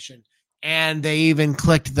information. And they even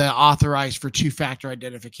clicked the authorize for two-factor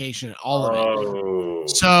identification, all of it.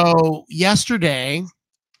 So yesterday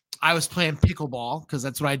I was playing pickleball because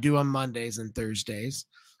that's what I do on Mondays and Thursdays.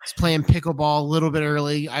 I was playing pickleball a little bit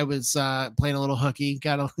early. I was playing a little hooky,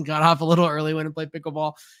 got off a little early when I played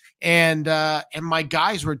pickleball. And my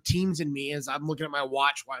guys were teamsing me as I'm looking at my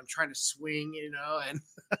watch while I'm trying to swing, and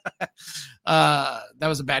that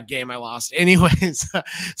was a bad game. I lost. Anyways,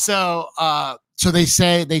 so they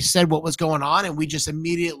said what was going on, and we just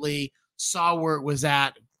immediately saw where it was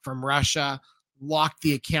at from Russia, locked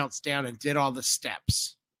the accounts down, and did all the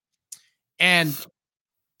steps. And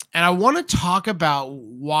I want to talk about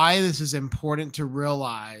why this is important to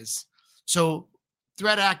realize. So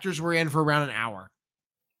threat actors were in for around an hour.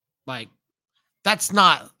 Like, that's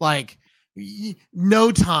not like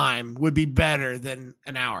no time would be better than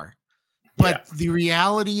an hour. But the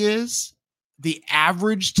reality is the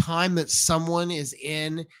average time that someone is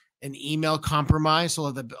in an email compromise,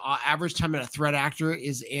 so the average time that a threat actor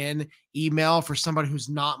is in email for somebody who's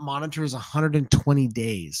not monitored is 120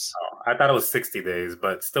 days. I thought it was 60 days,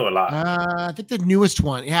 but still a lot. I think the newest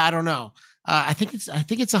one. Yeah, I don't know. I think it's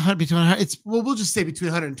 100 between 100. We'll just say between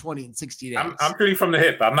 120 and 60 days. I'm shooting from the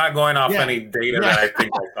hip. I'm not going off any data that I think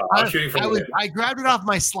I saw. I'm shooting from the hip. I grabbed it off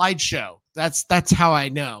my slideshow. That's how I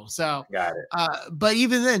know. So got it. But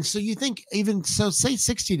even then, so you think say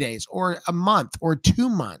 60 days or a month or 2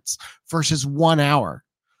 months versus 1 hour.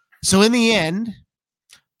 So in the end,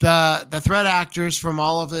 the threat actors from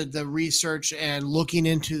all of the research and looking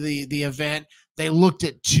into the event, they looked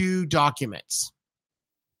at 2 documents.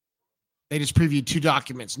 They just previewed 2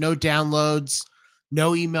 documents, no downloads,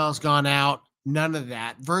 no emails gone out, none of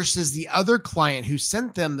that, versus the other client who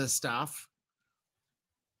sent them this stuff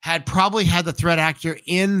had probably had the threat actor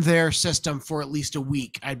in their system for at least a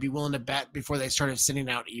week. I'd be willing to bet before they started sending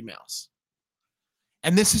out emails.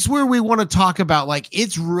 And this is where we want to talk about, like,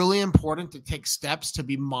 it's really important to take steps to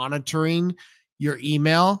be monitoring your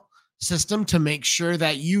email system to make sure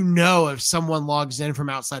that if someone logs in from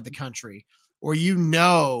outside the country, or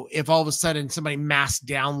if all of a sudden somebody mass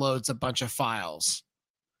downloads a bunch of files.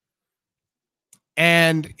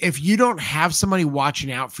 And if you don't have somebody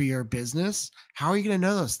watching out for your business, how are you going to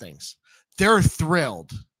know those things? they're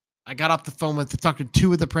thrilled. I got off the phone with talking to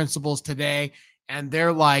 2 of the principals today, and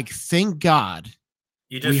they're like, "Thank God."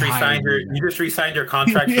 You just re-signed your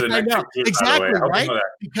contract for the next 6 years. Exactly, by the way. right? You know that.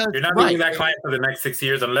 Because you're not losing that client for the next 6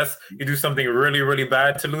 years unless you do something really, really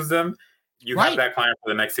bad to lose them. You have that client for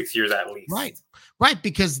the next 6 years at least. Right,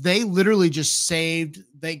 because they literally just saved.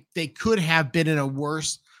 They could have been in a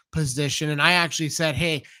worse position, and I actually said,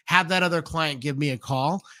 "Hey, have that other client give me a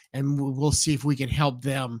call, and we'll see if we can help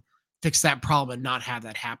them fix that problem and not have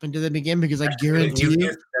that happen to them again." Because I guarantee you,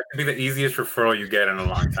 that could be the easiest referral you get in a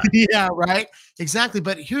long time. Yeah, right. Exactly.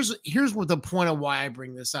 But here's what the point of why I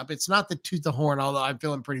bring this up. It's not the toot the horn, although I'm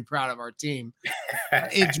feeling pretty proud of our team.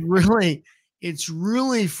 It's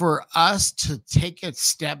really for us to take a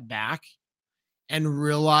step back and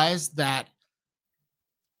realize that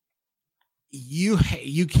you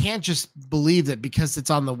can't just believe that because it's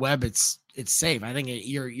on the web it's safe. I think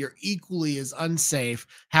you're equally as unsafe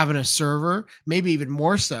having a server, maybe even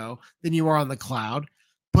more so than you are on the cloud.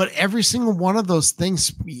 But every single one of those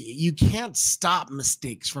things, you can't stop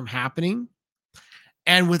mistakes from happening.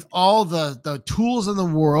 And with all the tools in the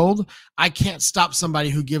world, I can't stop somebody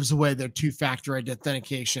who gives away their 2-factor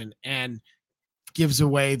authentication and gives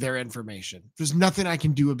away their information. There's nothing I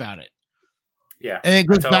can do about it. Yeah. And it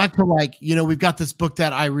goes back to we've got this book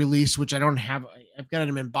that I released, which I don't have. I've got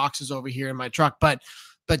them in boxes over here in my truck, but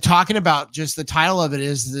talking about just the title of it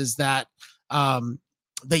is that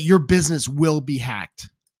that your business will be hacked.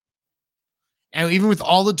 And even with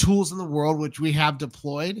all the tools in the world, which we have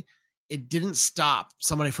deployed, it didn't stop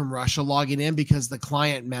somebody from Russia logging in because the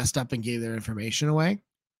client messed up and gave their information away.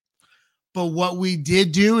 But what we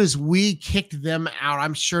did do is we kicked them out.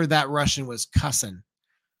 I'm sure that Russian was cussing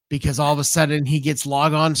because all of a sudden he gets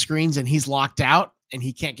log on screens and he's locked out and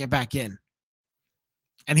he can't get back in.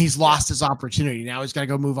 And he's lost his opportunity. Now he's got to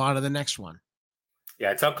go move on to the next one.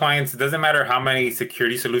 Yeah, I tell clients, it doesn't matter how many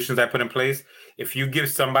security solutions I put in place. If you give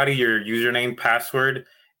somebody your username, password,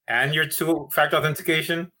 and your 2-factor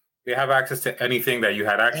authentication, they have access to anything that you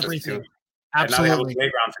had access to. Absolutely. And now they have a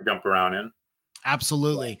playground to jump around in.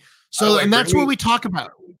 Absolutely. So, and that's what we talk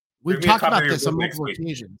about. We've talked about this on multiple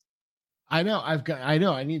occasions. I know.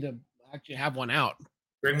 I need to actually have one out.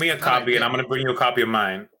 Bring me a copy, and I'm going to bring you a copy of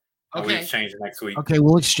mine. Okay. We'll exchange next week. Okay,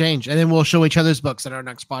 we'll exchange, and then we'll show each other's books at our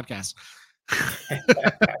next podcast.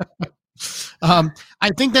 I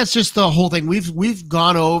think that's just the whole thing. We've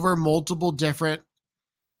gone over multiple different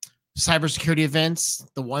cybersecurity events,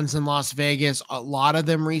 the ones in Las Vegas, a lot of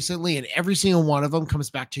them recently, and every single one of them comes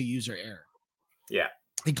back to user error. Yeah.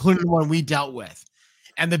 Including the one we dealt with.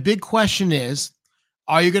 And the big question is,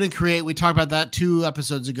 are you going to create, we talked about that 2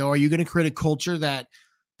 episodes ago, are you going to create a culture that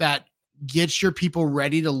gets your people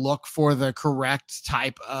ready to look for the correct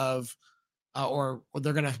type of, or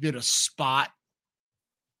they're going to be able to spot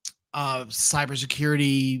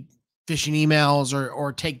cybersecurity phishing emails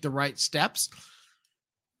or take the right steps?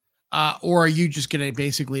 Or are you just going to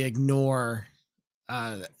basically ignore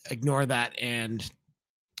that and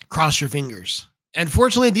cross your fingers? And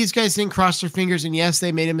fortunately, these guys didn't cross their fingers. And yes,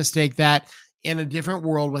 they made a mistake that in a different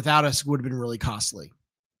world without us would have been really costly.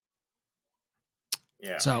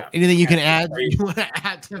 Yeah. So anything you can add, you want to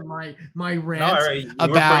add to my rant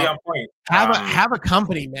about have a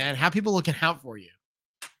company, man, have people looking out for you.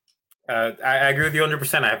 I agree with you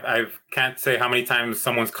 100%. I can't say how many times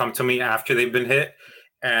someone's come to me after they've been hit.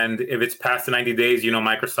 And if it's past the 90 days,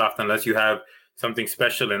 Microsoft, unless you have something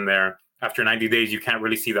special in there, after 90 days, you can't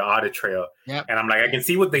really see the audit trail. Yep. And I'm like, I can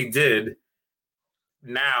see what they did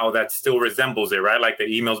now that still resembles it, right? Like the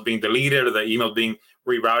emails being deleted or the email being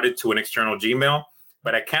rerouted to an external Gmail.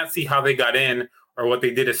 But I can't see how they got in or what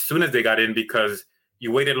they did as soon as they got in because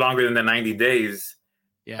you waited longer than the 90 days.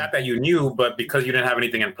 Yeah. Not that you knew, but because you didn't have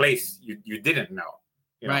anything in place, you didn't know.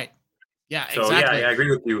 Right. Yeah, so, exactly. Yeah, I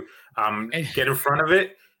agree with you. Get in front of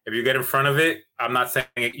it. If you get in front of it, I'm not saying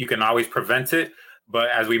you can always prevent it. But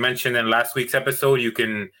as we mentioned in last week's episode, you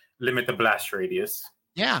can limit the blast radius.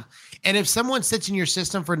 Yeah. And if someone sits in your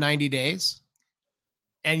system for 90 days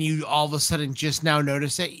and you all of a sudden just now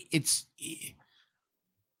notice it,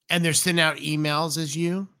 and they're sending out emails as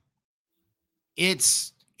you,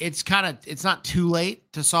 it's not too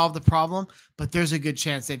late to solve the problem, but there's a good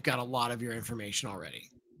chance they've got a lot of your information already.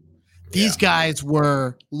 These guys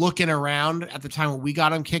were looking around at the time when we got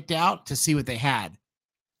them kicked out to see what they had.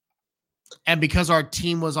 And because our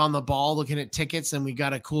team was on the ball looking at tickets and we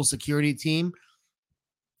got a cool security team,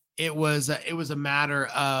 it was a matter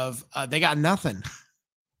of they got nothing.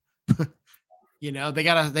 They might have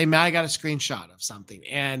got a screenshot of something.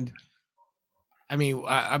 And I mean,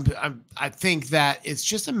 I think that it's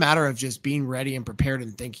just a matter of just being ready and prepared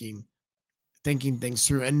and thinking things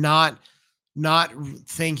through and not not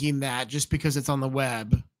thinking that just because it's on the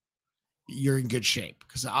web, you're in good shape.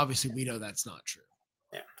 Because obviously we know that's not true.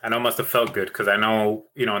 Yeah, I know it must have felt good because I know,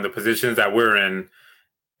 in the positions that we're in,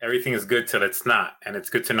 everything is good till it's not. And it's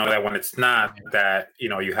good to know that when it's not, that,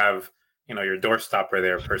 you have, your door stopper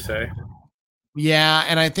there per se. Yeah,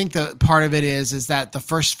 and I think the part of it is that the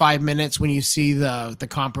first 5 minutes when you see the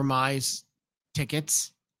compromise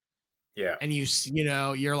tickets, yeah, and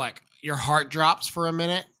you're like, your heart drops for a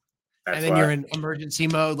minute, and then why. you're in emergency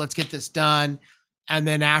mode. Let's get this done. And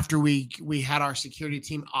then after we had our security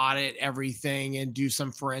team audit everything and do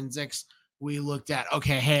some forensics, we looked at,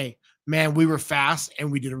 okay, hey, man, we were fast and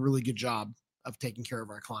we did a really good job of taking care of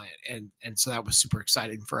our client, and so that was super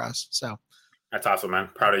exciting for us. So. That's awesome, man.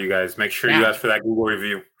 Proud of you guys. Make sure you ask for that Google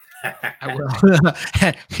review. I will.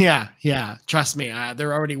 Yeah. Trust me.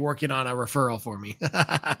 They're already working on a referral for me.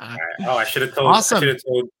 Right. Oh, I should have told. Awesome.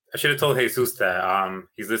 I should have told Jesus that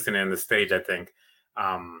he's listening in the stage. I think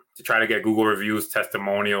to try to get Google reviews,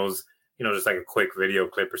 testimonials. Just like a quick video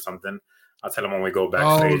clip or something. I'll tell him when we go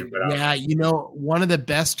backstage. One of the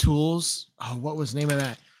best tools. Oh, what was the name of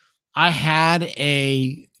that? I had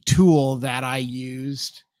a tool that I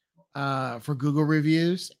used for Google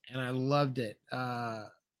reviews, and I loved it.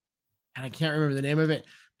 And I can't remember the name of it,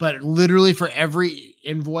 but literally for every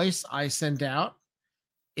invoice I sent out,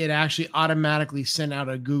 it actually automatically sent out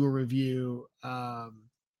a Google review,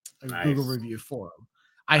 Google review forum.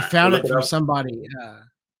 I found it from somebody.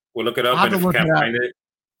 We'll look it up, and if we can't find it,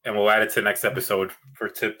 and we'll add it to the next episode for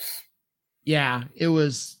tips. Yeah, it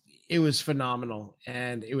was phenomenal,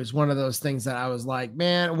 and it was one of those things that I was like,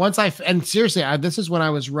 man. Seriously, this is when I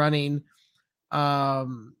was running.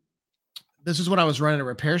 This is when I was running a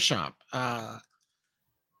repair shop,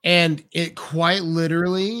 and it quite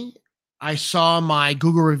literally, I saw my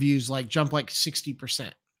Google reviews jump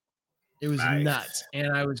 60%. It was nuts,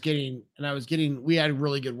 and I was getting. We had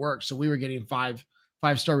really good work, so we were getting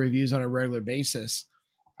 5-star reviews on a regular basis,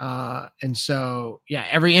 and so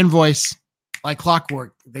every invoice, like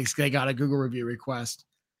clockwork, they got a Google review request,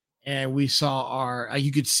 and we saw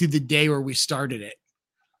you could see the day where we started it,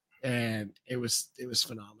 and it was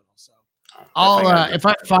phenomenal. So I'll if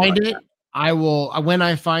I find it, I will. When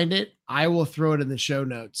I find it, I will throw it in the show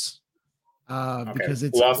notes. Because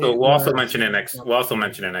we'll also mention it next. We'll also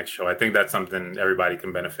mention it next show. I think that's something everybody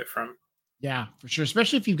can benefit from. Yeah, for sure.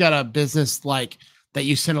 Especially if you've got a business that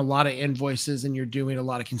you send a lot of invoices and you're doing a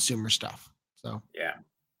lot of consumer stuff. So yeah,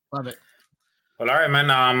 love it. Well, all right,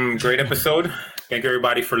 man. Great episode. Thank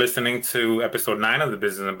everybody for listening to episode 9 of the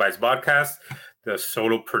Business and Bites podcast, the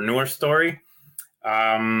Soloprenuer story.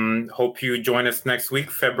 Hope you join us next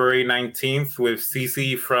week, February 19th, with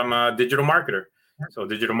CC from Digital Marketer. So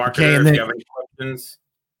Digital Marketer, if you have any questions.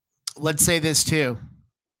 Let's say this too.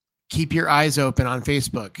 Keep your eyes open on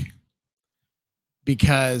Facebook,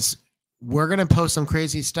 because we're going to post some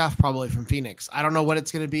crazy stuff probably from Phoenix. I don't know what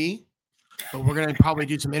it's going to be, but we're going to probably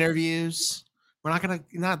do some interviews. We're not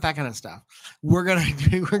that kind of stuff. We're going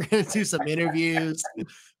to do some interviews.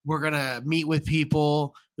 We're going to meet with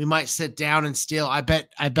people. We might sit down and steal. I bet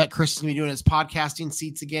Chris is going to be doing his podcasting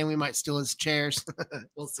seats again. We might steal his chairs.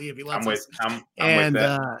 We'll see if he lets us. I'm with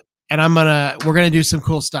that. And we're going to do some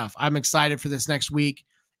cool stuff. I'm excited for this next week,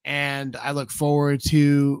 and I look forward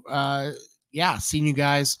to, seeing you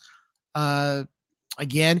guys,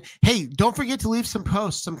 again. Hey, don't forget to leave some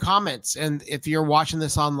posts, some comments. And if you're watching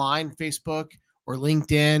this online, Facebook or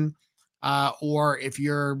LinkedIn, or if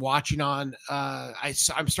you're watching on, I'm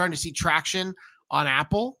starting to see traction on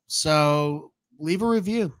Apple. So leave a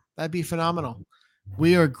review. That'd be phenomenal.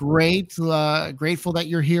 We are grateful that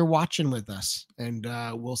you're here watching with us, and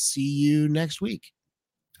we'll see you next week.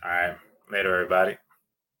 All right. Later, everybody.